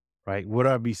 Right? Would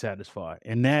I be satisfied?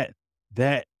 And that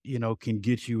can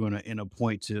get you in a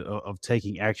point of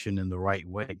taking action in the right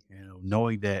way.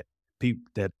 Knowing that people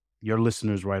that your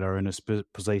listeners, right, are in a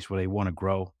place where they want to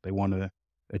grow, they want to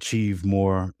achieve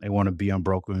more, they want to be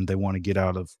unbroken, they want to get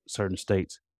out of certain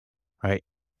states, right?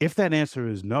 If that answer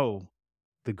is no,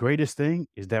 the greatest thing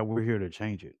is that we're here to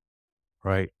change it.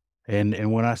 Right.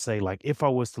 And when I say, like, if I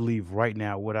was to leave right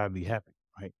now, would I be happy?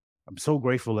 Right. I'm so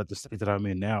grateful at the state that I'm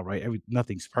in now, right?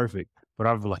 Nothing's perfect, but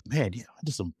I'd be like, man, yeah, I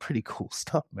did some pretty cool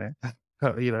stuff, man.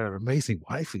 An amazing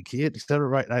wife and kid, et cetera.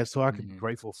 Right. So I can be Mhm.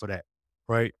 grateful for that.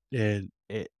 Right.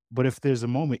 But if there's a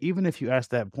moment, even if you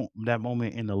ask that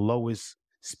moment in the lowest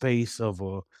space of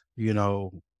a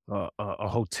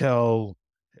hotel,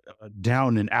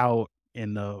 down and out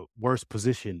in the worst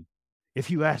position, if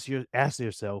you ask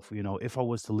yourself, if I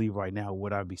was to leave right now,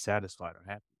 would I be satisfied or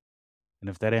happy? And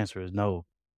if that answer is no,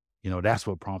 that's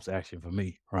what prompts action for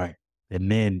me, right?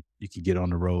 And then you can get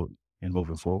on the road and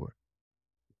moving forward.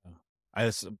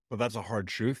 Yeah. But that's a hard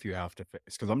truth you have to face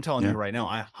because I'm telling Yeah. you right now,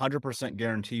 I 100%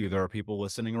 guarantee you there are people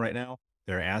listening right now.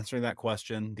 They're answering that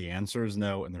question. The answer is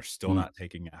no, and they're still Mm, not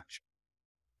taking action.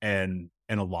 And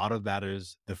a lot of that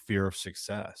is the fear of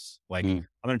success. Like mm,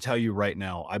 I'm going to tell you right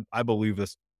now, I believe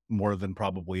this more than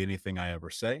probably anything I ever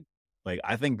say. Like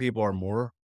I think people are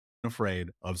more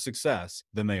afraid of success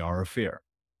than they are of fear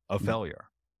of mm, failure.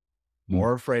 mm.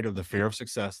 More afraid of the fear of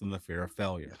success than the fear of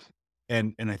failure.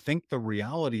 And I think the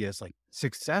reality is like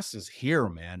success is here,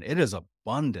 man. It is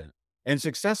abundant. And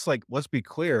success, like, let's be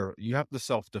clear, you have to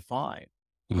self-define.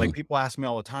 Like, people ask me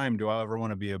all the time, do I ever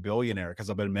want to be a billionaire? Because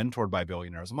I've been mentored by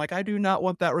billionaires. I'm like, I do not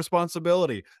want that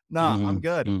responsibility. Nah, I'm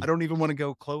good. I don't even want to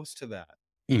go close to that.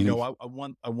 You know, I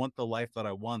want the life that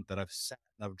I want, that I've set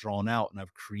and I've drawn out and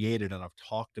I've created and I've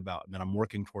talked about and that I'm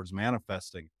working towards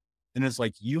manifesting. And it's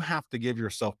like, you have to give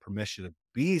yourself permission to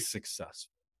be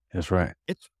successful. That's right.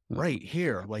 It's right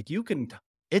here. Like,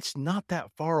 it's not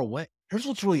that far away. Here's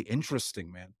what's really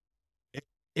interesting, man.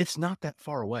 It's not that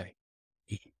far away.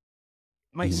 It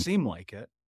might seem like it,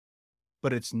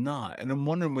 but it's not. And I'm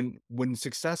wondering, when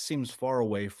success seems far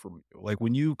away from you, like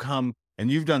when you come and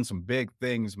you've done some big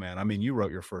things, man. I mean, you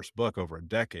wrote your first book over a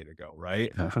decade ago,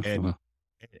 right?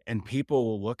 And people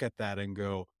will look at that and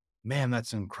go, man,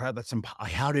 that's incredible.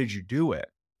 How did you do it?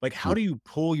 Like, how do you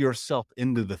pull yourself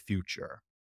into the future?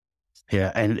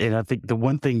 Yeah, and I think the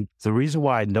reason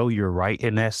why I know you're right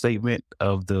in that statement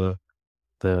of the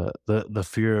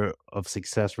fear of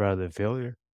success rather than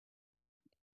failure,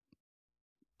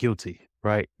 guilty,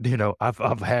 right?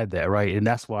 I've had that, right? And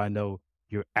that's why I know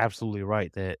you're absolutely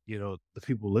right that, the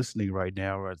people listening right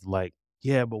now are like,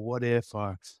 yeah, but what if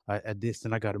I this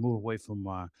and I got to move away from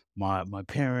my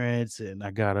parents and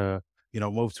I got to,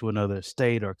 move to another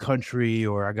state or country,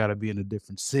 or I got to be in a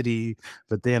different city,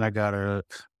 but then I got to,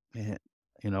 man,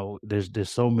 there's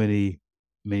so many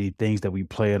things that we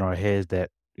play in our heads that,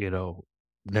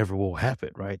 never will happen,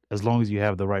 right? As long as you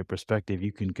have the right perspective,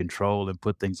 you can control and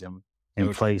put things in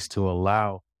Okay. place to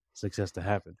allow success to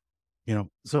happen.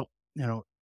 So,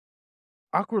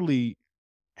 awkwardly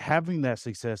having that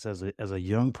success as a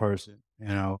young person,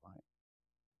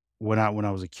 when I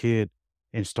was a kid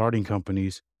and starting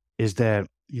companies, is that,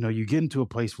 you get into a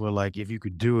place where, like, if you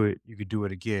could do it, you could do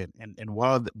it again. And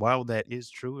while that is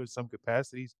true in some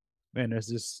capacities, man,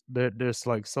 there's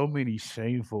like so many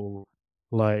shameful,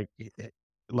 like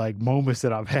like moments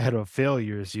that I've had of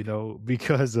failures,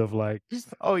 because of like,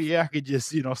 oh yeah, I could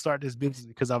just, start this business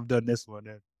because I've done this one.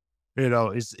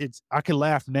 And it's I can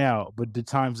laugh now, but the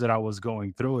times that I was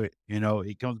going through it,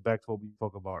 it comes back to what we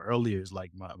spoke about earlier. Is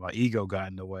like my ego got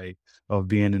in the way of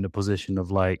being in the position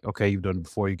of like, okay, you've done it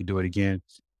before, you can do it again.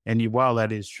 And while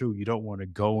that is true, you don't want to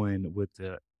go in with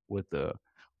the with the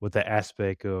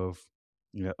aspect of,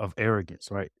 of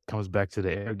arrogance, right? It comes back to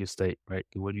the arrogant state, right?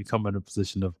 When you come in a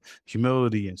position of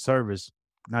humility and service,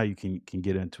 now you can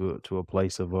get to a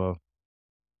place of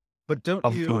But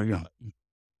of going.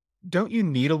 don't you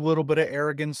need a little bit of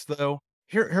arrogance, though?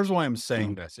 Here's why I'm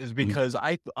saying Mhm, this, is mhm, because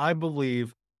I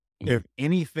believe mhm, if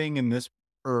anything in this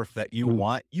earth that you mhm,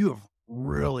 want, you have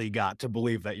really got to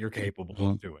believe that you're capable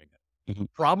mhm, of doing it. mhm,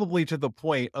 Probably to the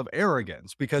point of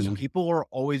arrogance, because mhm. people are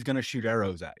always going to shoot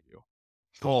arrows at you.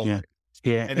 Yeah. Always.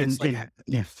 Yeah, And it's like, and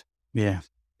yes, yeah.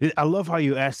 I love how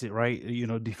you asked it, right?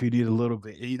 If you need a little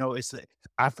bit,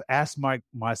 I've asked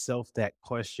myself that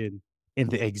question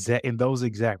in those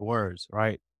exact words,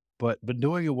 right? But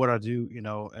doing it what I do,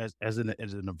 as an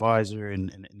advisor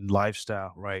and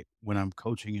lifestyle, right? When I'm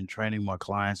coaching and training my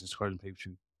clients and starting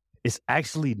people, it's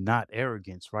actually not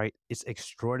arrogance, right? It's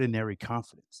extraordinary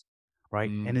confidence, right?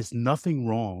 mm, And it's nothing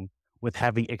wrong with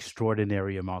having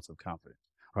extraordinary amounts of confidence,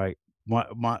 right?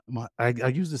 I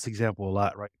use this example a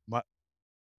lot, right?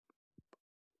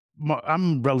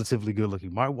 I'm relatively good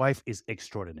looking. My wife is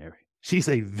extraordinary. She's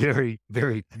a very,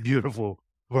 very beautiful,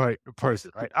 right, person,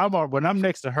 right? When I'm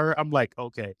next to her, I'm like,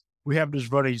 okay, we have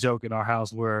this running joke in our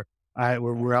house where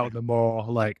we're out in the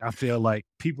mall. Like, I feel like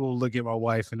people look at my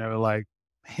wife and they're like,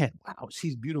 man, wow,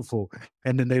 she's beautiful.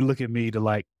 And then they look at me to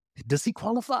like, does he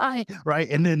qualify? Right.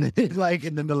 And then and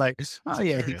then they're like, oh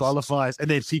yeah, he hilarious. qualifies. And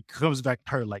then she comes back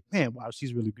to her like, man, wow,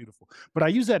 she's really beautiful. But I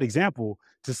use that example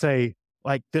to say,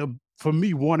 like, for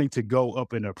me wanting to go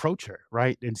up and approach her,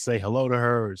 right, and say hello to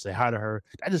her or say hi to her,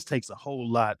 that just takes a whole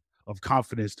lot of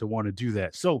confidence to want to do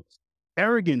that. So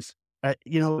arrogance,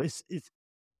 it's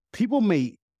people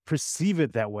may perceive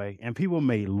it that way, and people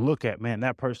may look at, man,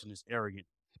 that person is arrogant.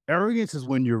 Arrogance is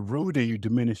when you're rude and you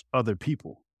diminish other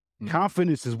people. Mm,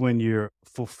 Confidence is when you're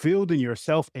fulfilled in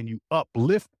yourself and you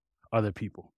uplift other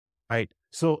people, right?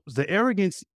 So the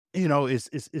arrogance,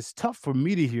 is tough for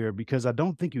me to hear because I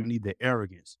don't think you need the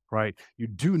arrogance, right? You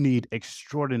do need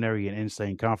extraordinary and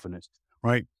insane confidence,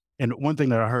 right? And one thing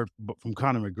that I heard from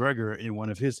Conor McGregor in one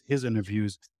of his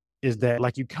interviews is that,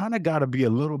 like, you kind of got to be a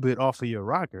little bit off of your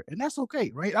rocker, and that's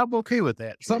okay, right? I'm okay with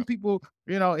that. Some true. people,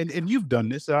 and you've done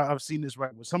this. I've seen this,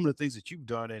 right, with some of the things that you've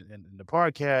done in the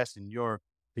podcast and your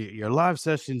live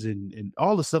sessions and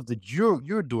all the stuff that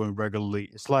you're doing regularly.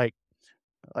 It's like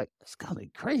it's kind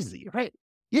of crazy, right?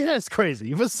 Yeah, it's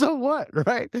crazy, but so what,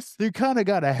 right? You kind of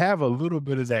got to have a little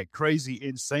bit of that crazy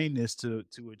insaneness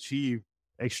to achieve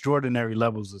extraordinary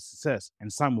levels of success,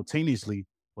 and simultaneously,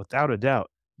 without a doubt,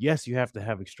 yes, you have to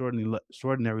have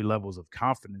extraordinary levels of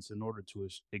confidence in order to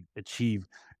achieve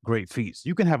great feats.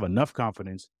 You can have enough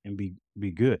confidence and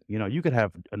be good. You know, you could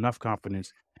have enough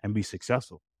confidence and be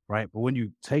successful, right? But when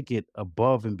you take it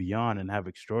above and beyond and have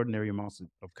extraordinary amounts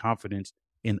of confidence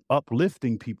in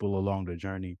uplifting people along the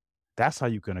journey, that's how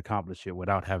you can accomplish it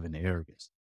without having the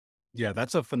arrogance. Yeah,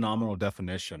 that's a phenomenal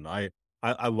definition. I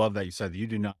love that you said that you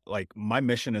do not like my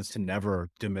mission is to never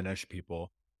diminish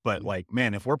people. But Mm. like,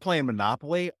 man, if we're playing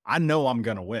Monopoly, I know I'm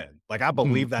gonna win. Like I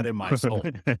believe that in my soul.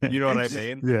 You know what I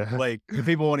mean? Yeah. Like if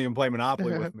people won't even play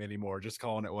Monopoly with me anymore, just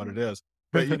calling it what it is.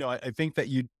 But I think that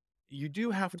you do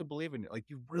have to believe in it. Like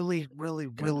you really, really,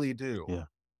 Gotta. really do. Yeah.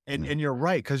 And Yeah. and you're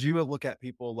right, because you would look at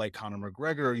people like Conor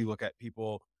McGregor, you look at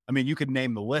people, I mean, you could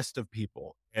name the list of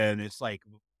people, and it's like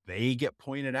they get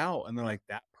pointed out and they're like,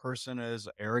 that person is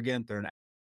arrogant, they're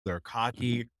Mhm.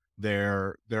 cocky,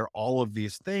 they're all of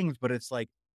these things. But it's like,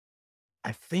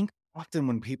 I think often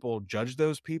when people judge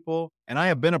those people, and I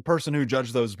have been a person who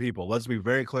judged those people, let's be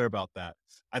very clear about that.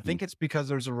 I Mm. think it's because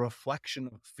there's a reflection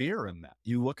of fear in that.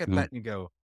 You look at Mm. that and you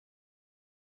go,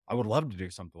 I would love to do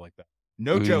something like that.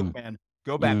 No joke, Mm. man.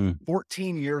 Go back Mm.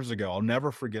 14 years ago. I'll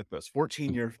never forget this.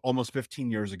 14 Mm. years, almost 15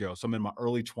 years ago. So I'm in my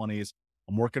early 20s.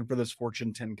 I'm working for this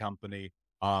Fortune 10 company.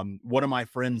 One of my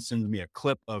friends sends me a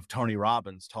clip of Tony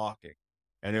Robbins talking,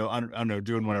 and I don't know,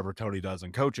 doing whatever Tony does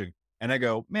in coaching. And I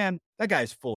go, man, that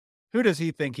guy's full. Who does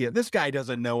he think he is? This guy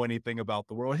doesn't know anything about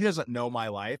the world. He doesn't know my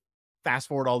life. Fast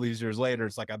forward all these years later,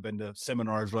 it's like I've been to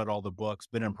seminars, read all the books,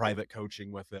 been in private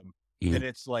coaching with him. Yeah. And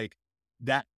it's like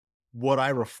that what I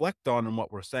reflect on and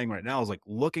what we're saying right now is like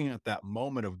looking at that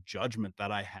moment of judgment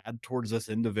that I had towards this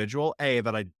individual, A,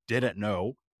 that I didn't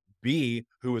know, B,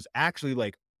 who was actually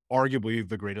like arguably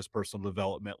the greatest personal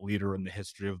development leader in the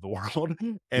history of the world.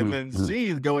 And Mm. then Mm.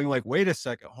 C, going like, wait a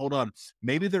second, hold on.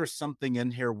 Maybe there's something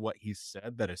in here, what he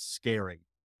said, that is scaring.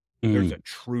 There's Mm. a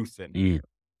truth in Mm. here.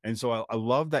 And so I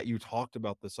love that you talked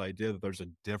about this idea that there's a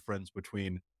difference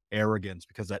between arrogance,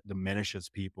 because that diminishes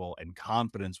people, and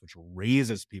confidence, which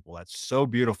raises people. That's so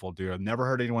beautiful, dude. I've never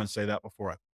heard anyone say that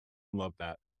before. I love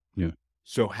that. Yeah.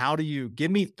 So how do you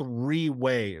give me three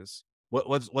ways?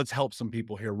 Let's help some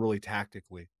people here really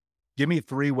tactically. Give me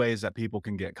three ways that people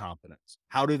can get confidence.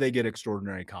 How do they get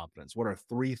extraordinary confidence? What are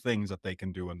three things that they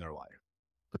can do in their life?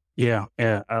 Yeah,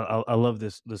 yeah. I love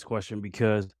this question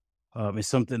because it's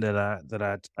something that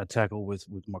I tackle with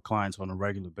my clients on a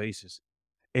regular basis,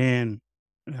 and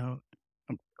you know,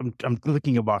 I'm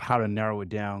thinking about how to narrow it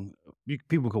down.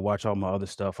 People could watch all my other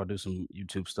stuff. I do some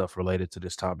YouTube stuff related to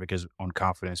this topic is on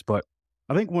confidence, but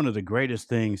I think one of the greatest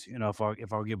things, you know, if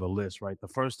I'll give a list, right, the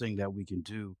first thing that we can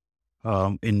do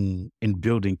in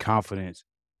building confidence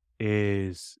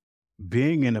is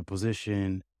being in a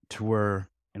position to where,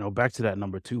 you know, back to that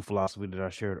number two philosophy that I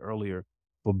shared earlier,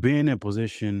 but being in a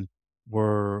position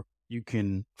where you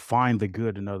can find the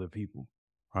good in other people,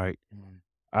 right? Mm.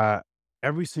 Uh,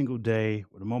 every single day,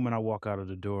 the moment I walk out of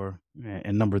the door,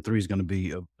 and number three is going to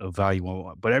be a value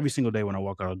one, but every single day when I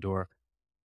walk out the door,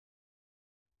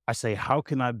 I say, how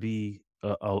can I be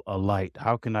a light?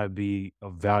 How can I be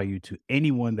of value to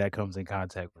anyone that comes in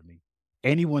contact with me?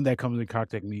 Anyone that comes in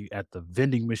contact with me at the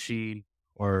vending machine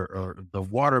or the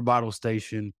water bottle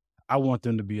station, I want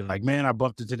them to be like, man, I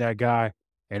bumped into that guy,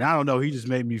 and I don't know, he just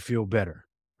made me feel better,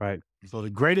 right? So the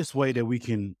greatest way that we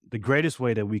can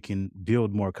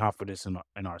build more confidence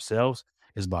in ourselves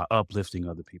is by uplifting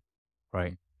other people,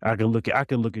 right? I can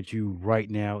look at you right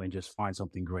now and just find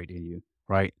something great in you,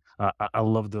 right? I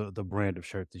love the brand of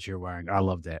shirt that you're wearing. I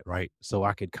love that, right? So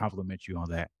I could compliment you on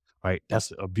that, right?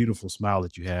 That's a beautiful smile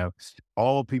that you have.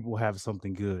 All people have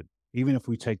something good. Even if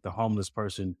we take the homeless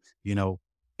person, you know,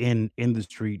 in the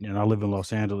street, and I live in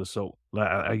Los Angeles, so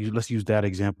let's use that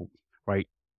example, right?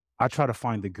 I try to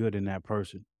find the good in that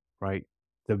person, right?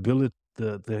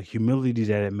 The humility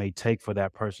that it may take for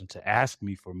that person to ask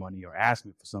me for money or ask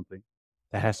me for something,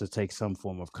 that has to take some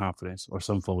form of confidence or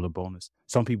some form of bonus.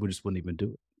 Some people just wouldn't even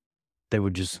do it. They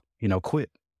would just, you know, quit.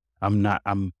 I'm not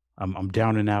I'm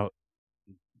down and out.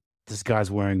 This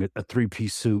guy's wearing a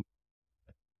three-piece suit.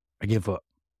 I give up.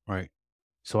 Right.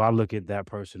 So I look at that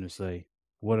person and say,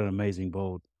 what an amazing,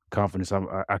 bold confidence.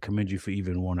 I commend you for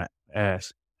even want to ask.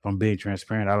 If I'm being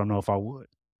transparent, I don't know if I would.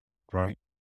 Right.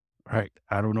 Right.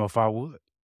 I don't know if I would.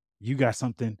 You got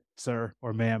something, sir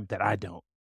or ma'am, that I don't.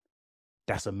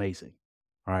 That's amazing.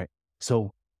 All right.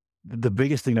 So the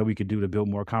biggest thing that we could do to build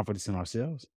more confidence in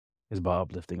ourselves is by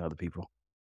uplifting other people.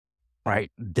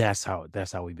 Right. That's how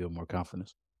we build more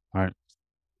confidence. All right.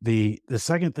 The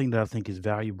second thing that I think is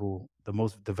valuable,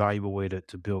 the valuable way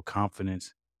to build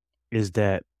confidence is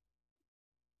that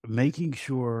making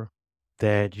sure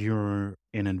that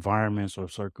in environments or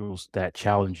circles that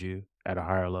challenge you at a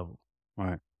higher level,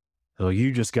 right? So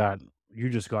you just got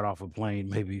off a plane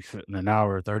maybe an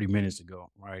hour or 30 minutes ago,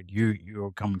 right?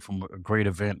 You're coming from a great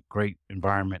event, great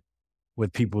environment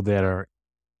with people that are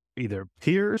either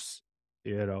peers,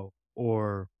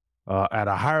 or at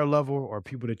a higher level, or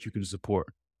people that you can support.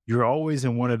 You're always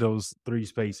in one of those three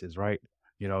spaces, right?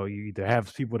 You either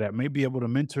have people that may be able to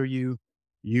mentor you,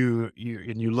 and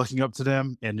you're looking up to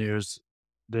them, and there's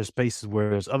spaces where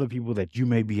there's other people that you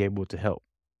may be able to help,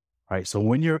 right? So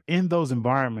when you're in those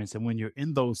environments and when you're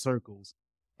in those circles,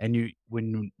 and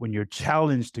when you're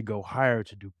challenged to go higher,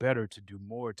 to do better, to do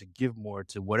more, to give more,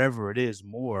 to whatever it is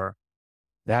more,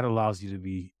 that allows you to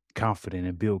be confident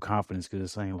and build confidence because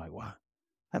it's saying like, wow,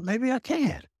 maybe I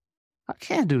can. I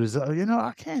can do this.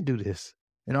 I can do this.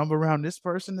 I'm around this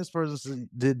person. This person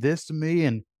did this to me,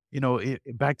 and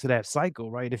back to that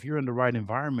cycle, right? If you're in the right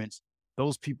environments,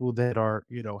 those people that are,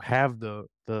 have the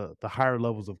higher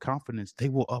levels of confidence, they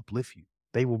will uplift you.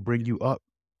 They will bring you up.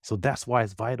 So that's why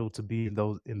it's vital to be in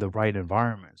the right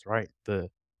environments, right? The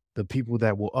people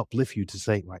that will uplift you to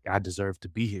say like, I deserve to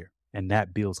be here, and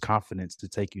that builds confidence to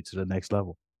take you to the next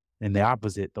level. And the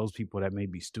opposite, those people that may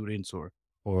be students or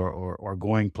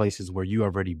going places where you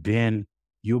already been,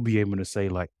 you'll be able to say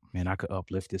like, man, I could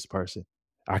uplift this person.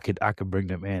 I could bring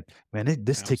them in. Man,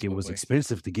 this ticket was Absolutely.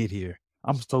 expensive to get here.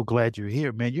 I'm so glad you're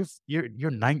here, man.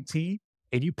 You're 19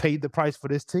 and you paid the price for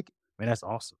this ticket. Man, that's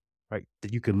awesome, right?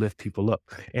 That you can lift people up.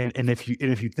 And if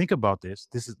you think about this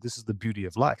is the beauty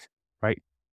of life, right?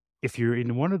 If you're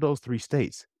in one of those three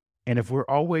states, and if we're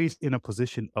always in a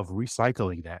position of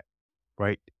recycling that,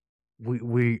 right?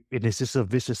 We and it's just a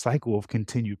vicious cycle of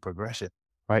continued progression,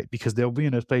 right? Because there'll be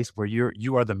in a space where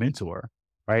you are the mentor,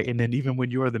 right? And then even when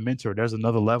you are the mentor, there's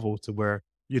another level to where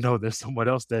there's someone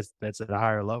else that's at a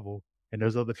higher level, and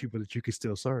there's other people that you can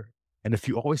still serve. And if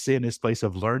you always stay in this place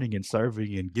of learning and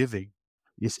serving and giving,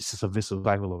 it's just a vicious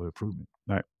cycle of improvement,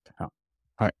 right? All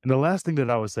right. And the last thing that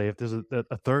I would say, if there's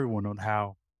a third one on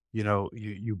how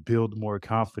you build more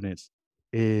confidence,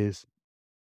 is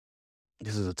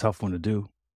this is a tough one to do.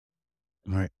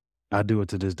 Right. I do it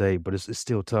to this day, but it's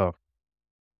still tough.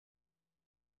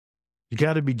 You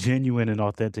got to be genuine and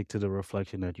authentic to the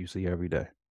reflection that you see every day.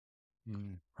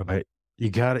 Mm. Right. You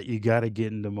gotta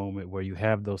get in the moment where you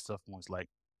have those tough ones. Like,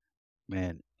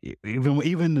 man,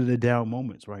 even in the down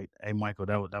moments, right? Hey, Michael,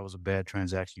 that was a bad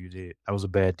transaction you did. That was a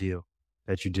bad deal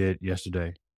that you did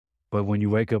yesterday. But when you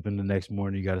wake up in the next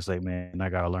morning, you got to say, man, I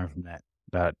got to learn from that.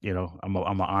 That, I'm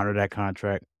going to honor that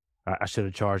contract. I should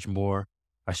have charged more.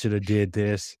 I should have did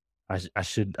this. I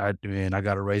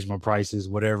got to raise my prices,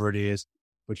 whatever it is.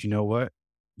 But you know what?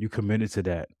 You committed to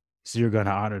that. So you're going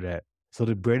to honor that. So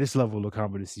the greatest level of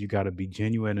confidence, you got to be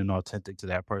genuine and authentic to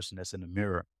that person that's in the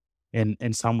mirror, and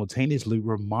simultaneously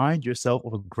remind yourself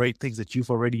of the great things that you've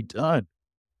already done,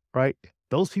 right?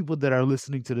 Those people that are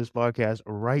listening to this podcast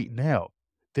right now,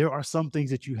 there are some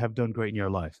things that you have done great in your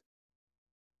life,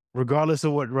 regardless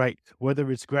of what, right? Whether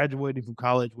it's graduating from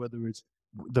college, whether it's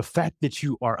the fact that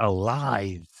you are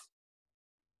alive,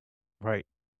 right?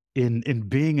 In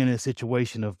being in a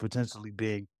situation of potentially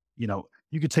being,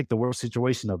 you could take the worst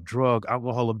situation of drug,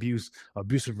 alcohol abuse,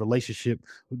 abusive relationship,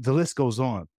 the list goes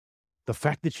on. The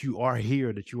fact that you are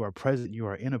here, that you are present, you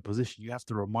are in a position, you have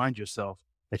to remind yourself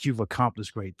that you've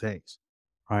accomplished great things,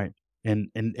 right?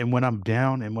 And when I'm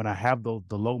down and when I have the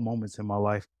low moments in my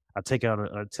life, I take out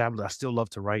a tablet. I still love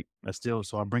to write. So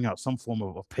I bring out some form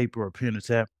of paper or pen or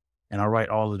tab, and I write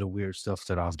all of the weird stuff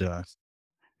that I've done.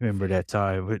 Remember that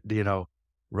time,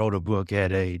 wrote a book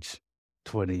at age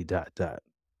 20,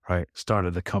 right?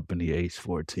 Started a company age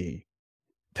 14,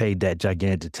 paid that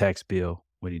gigantic tax bill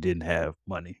when he didn't have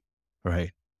money,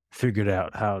 right? Figured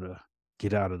out how to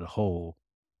get out of the hole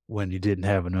when you didn't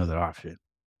have another option.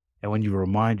 And when you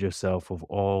remind yourself of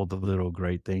all the little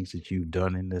great things that you've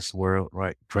done in this world,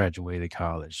 right? Graduated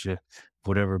college,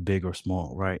 whatever big or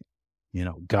small, right?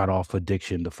 Got off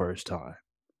addiction the first time,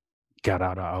 got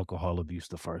out of alcohol abuse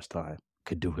the first time,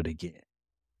 could do it again.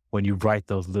 When you write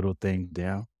those little things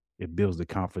down, it builds the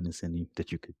confidence in you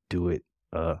that you could do it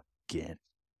again.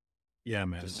 Yeah,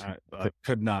 man. Just I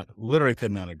literally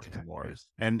could not agree more.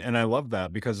 And I love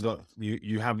that because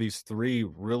you have these three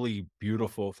really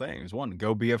beautiful things. One,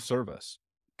 go be of service.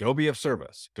 Go be of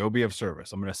service. Go be of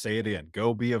service. I'm going to say it again.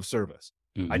 Go be of service.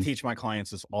 I Mhm. teach my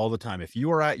clients this all the time. If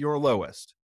you are at your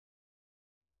lowest,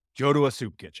 go to a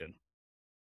soup kitchen.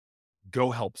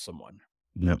 Go help someone.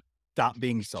 Yep. Stop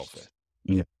being selfish.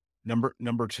 Yep.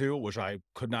 Number two, which I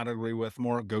could not agree with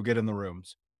more, go get in the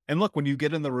rooms. And look, when you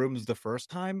get in the rooms the first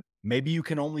time, maybe you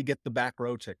can only get the back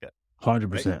row ticket.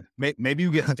 100%. Maybe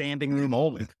you get standing room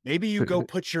only. Maybe you go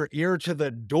put your ear to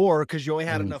the door because you only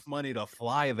had enough money to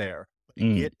fly there.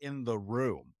 Get in the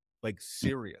room, like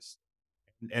serious.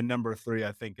 And number 3,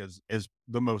 I think is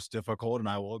the most difficult, and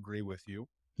I will agree with you.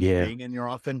 Yeah. Being in your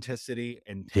authenticity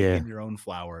and taking your own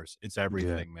flowers. It's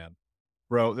everything, man.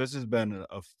 Bro, this has been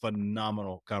a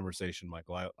phenomenal conversation,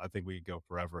 Michael. I think we could go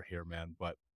forever here, man,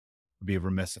 but I'd be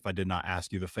remiss if I did not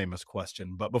ask you the famous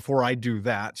question. But before I do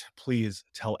that, please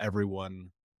tell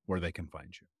everyone where they can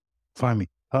find you. Find me.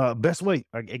 Best way,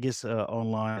 I guess,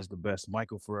 online is the best.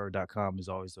 michaelferrera.com is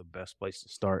always the best place to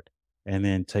start. And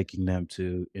then taking them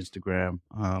to Instagram.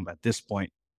 At this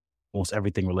point, almost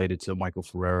everything related to Michael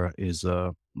Ferrera is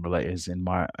in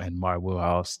my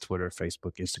wheelhouse: Twitter,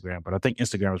 Facebook, Instagram. But I think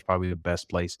Instagram is probably the best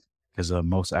place because I'm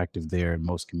most active there and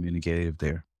most communicative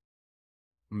there.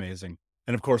 Amazing.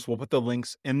 And of course, we'll put the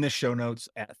links in the show notes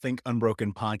at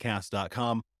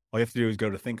thinkunbrokenpodcast.com. All you have to do is go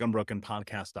to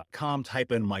thinkunbrokenpodcast.com,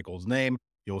 type in Michael's name.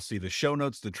 You'll see the show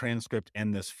notes, the transcript,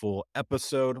 and this full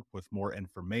episode with more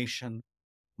information.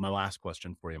 My last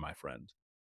question for you, my friend.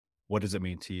 What does it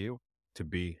mean to you to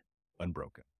be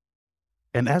unbroken?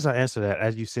 And as I answer that,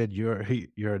 as you said, your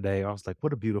day, I was like,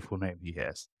 what a beautiful name he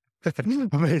has.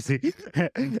 Amazing.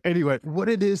 Anyway, what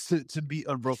it is to be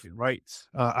unbroken, right?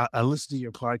 I listen to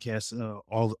your podcast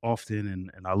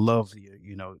often, and I love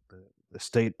the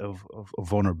state of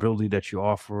vulnerability that you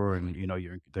offer, and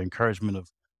the encouragement of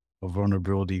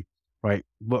vulnerability, right?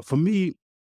 But for me,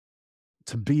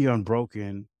 to be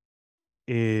unbroken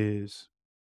is,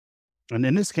 and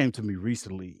then this came to me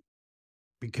recently,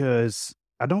 because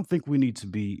I don't think we need to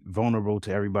be vulnerable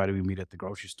to everybody we meet at the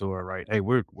grocery store, right? Hey,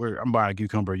 I'm buying a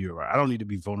cucumber, you're right. I don't need to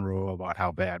be vulnerable about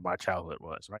how bad my childhood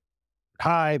was, right?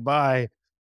 Hi, bye,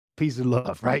 peace and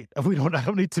love, right? I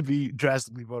don't need to be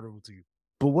drastically vulnerable to you.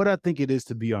 But what I think it is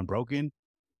to be unbroken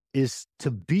is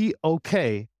to be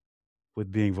okay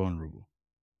with being vulnerable,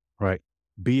 right?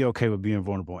 Be okay with being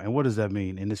vulnerable. And what does that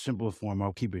mean? In the simplest form,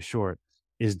 I'll keep it short,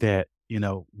 is that,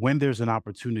 when there's an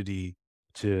opportunity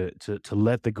to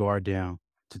let the guard down,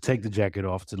 to take the jacket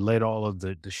off, to let all of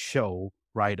the show,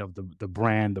 right, of the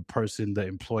brand, the person, the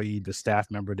employee, the staff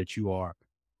member that you are,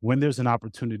 when there's an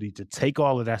opportunity to take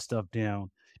all of that stuff down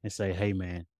and say, hey,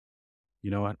 man, you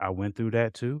know what? I went through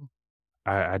that too.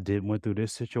 I went through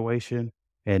this situation,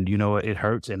 and you know what? It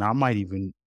hurts. And I might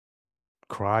even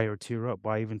cry or tear up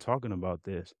by even talking about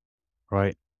this,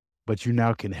 right? But you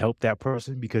now can help that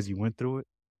person because you went through it,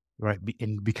 right?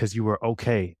 And because you were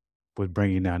okay with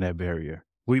bringing down that barrier.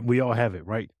 We all have it,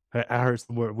 right? I heard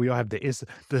some word. We all have no,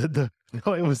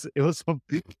 it was from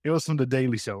the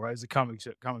Daily Show, right? It's a comic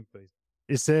place.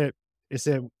 It said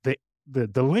the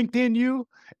LinkedIn you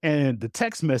and the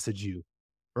text message you,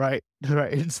 right?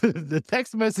 Right. The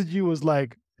text message you was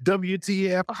like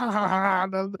WTF,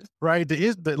 right? The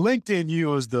LinkedIn you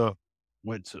was the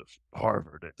went to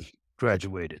Harvard and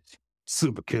graduated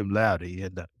super cum laude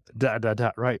and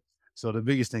right? So the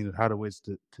biggest thing is how to is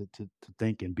to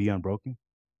think and be unbroken,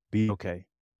 be okay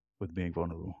with being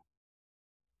vulnerable.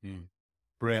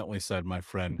 Brilliantly said, my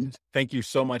friend. Thank you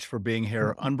so much for being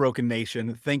here. Unbroken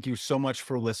Nation, thank you so much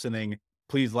for listening.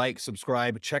 Please like,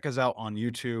 subscribe, check us out on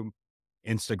YouTube,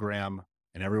 Instagram,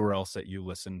 and everywhere else that you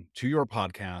listen to your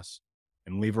podcasts,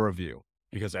 and leave a review,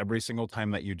 because every single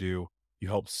time that you do, you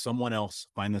help someone else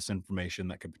find this information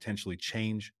that could potentially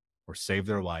change or save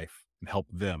their life and help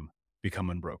them become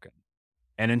unbroken.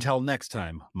 And until next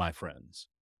time, my friends,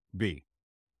 be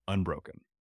unbroken.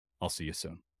 I'll see you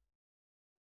soon.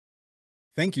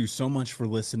 Thank you so much for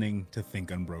listening to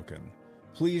Think Unbroken.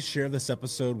 Please share this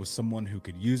episode with someone who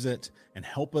could use it and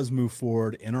help us move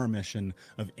forward in our mission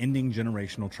of ending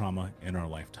generational trauma in our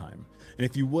lifetime. And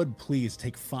if you would, please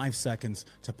take 5 seconds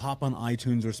to pop on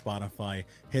iTunes or Spotify,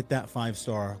 hit that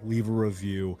 5-star, leave a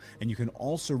review, and you can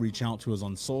also reach out to us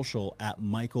on social at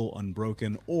Michael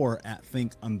Unbroken or at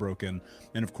Think Unbroken.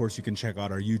 And of course, you can check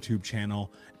out our YouTube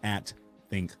channel at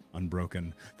Think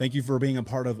Unbroken. Thank you for being a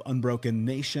part of Unbroken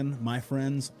Nation, my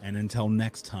friends, and until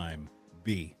next time,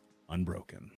 be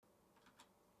unbroken.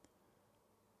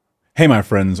 Hey, my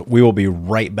friends, we will be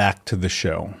right back to the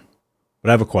show. But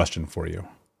I have a question for you.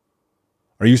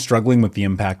 Are you struggling with the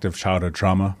impact of childhood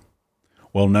trauma?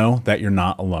 Well, know that you're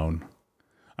not alone.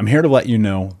 I'm here to let you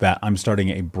know that I'm starting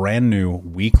a brand new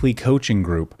weekly coaching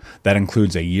group that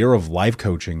includes a year of live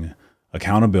coaching,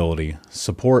 accountability,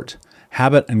 support,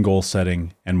 habit and goal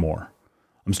setting, and more.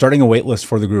 I'm starting a waitlist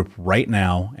for the group right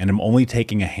now, and I'm only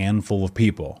taking a handful of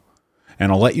people.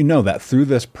 And I'll let you know that through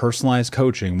this personalized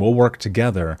coaching, we'll work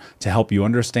together to help you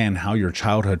understand how your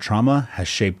childhood trauma has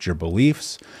shaped your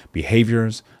beliefs,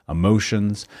 behaviors,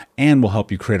 emotions, and will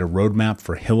help you create a roadmap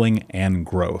for healing and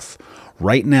growth.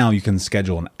 Right now, you can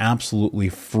schedule an absolutely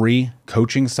free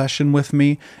coaching session with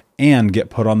me and get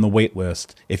put on the wait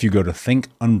list if you go to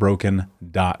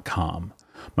thinkunbroken.com.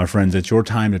 My friends, it's your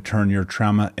time to turn your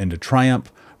trauma into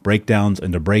triumph, breakdowns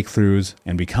into breakthroughs,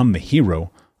 and become the hero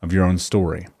of your own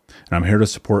story. And I'm here to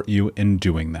support you in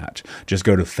doing that. Just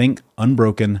go to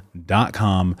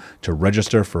thinkunbroken.com to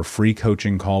register for a free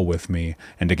coaching call with me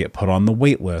and to get put on the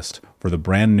wait list for the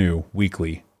brand new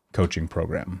weekly coaching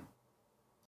program.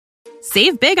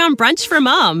 Save big on brunch for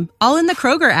mom, all in the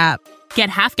Kroger app. Get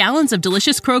half gallons of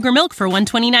delicious Kroger milk for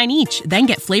 $1.29 each. Then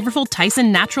get flavorful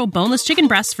Tyson natural boneless chicken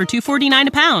breasts for $2.49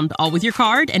 a pound, all with your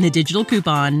card and a digital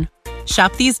coupon.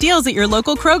 Shop these deals at your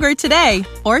local Kroger today,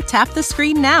 or tap the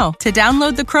screen now to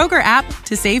download the Kroger app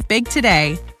to save big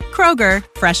today. Kroger,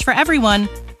 fresh for everyone.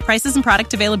 Prices and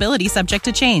product availability subject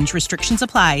to change. Restrictions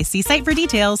apply. See site for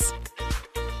details.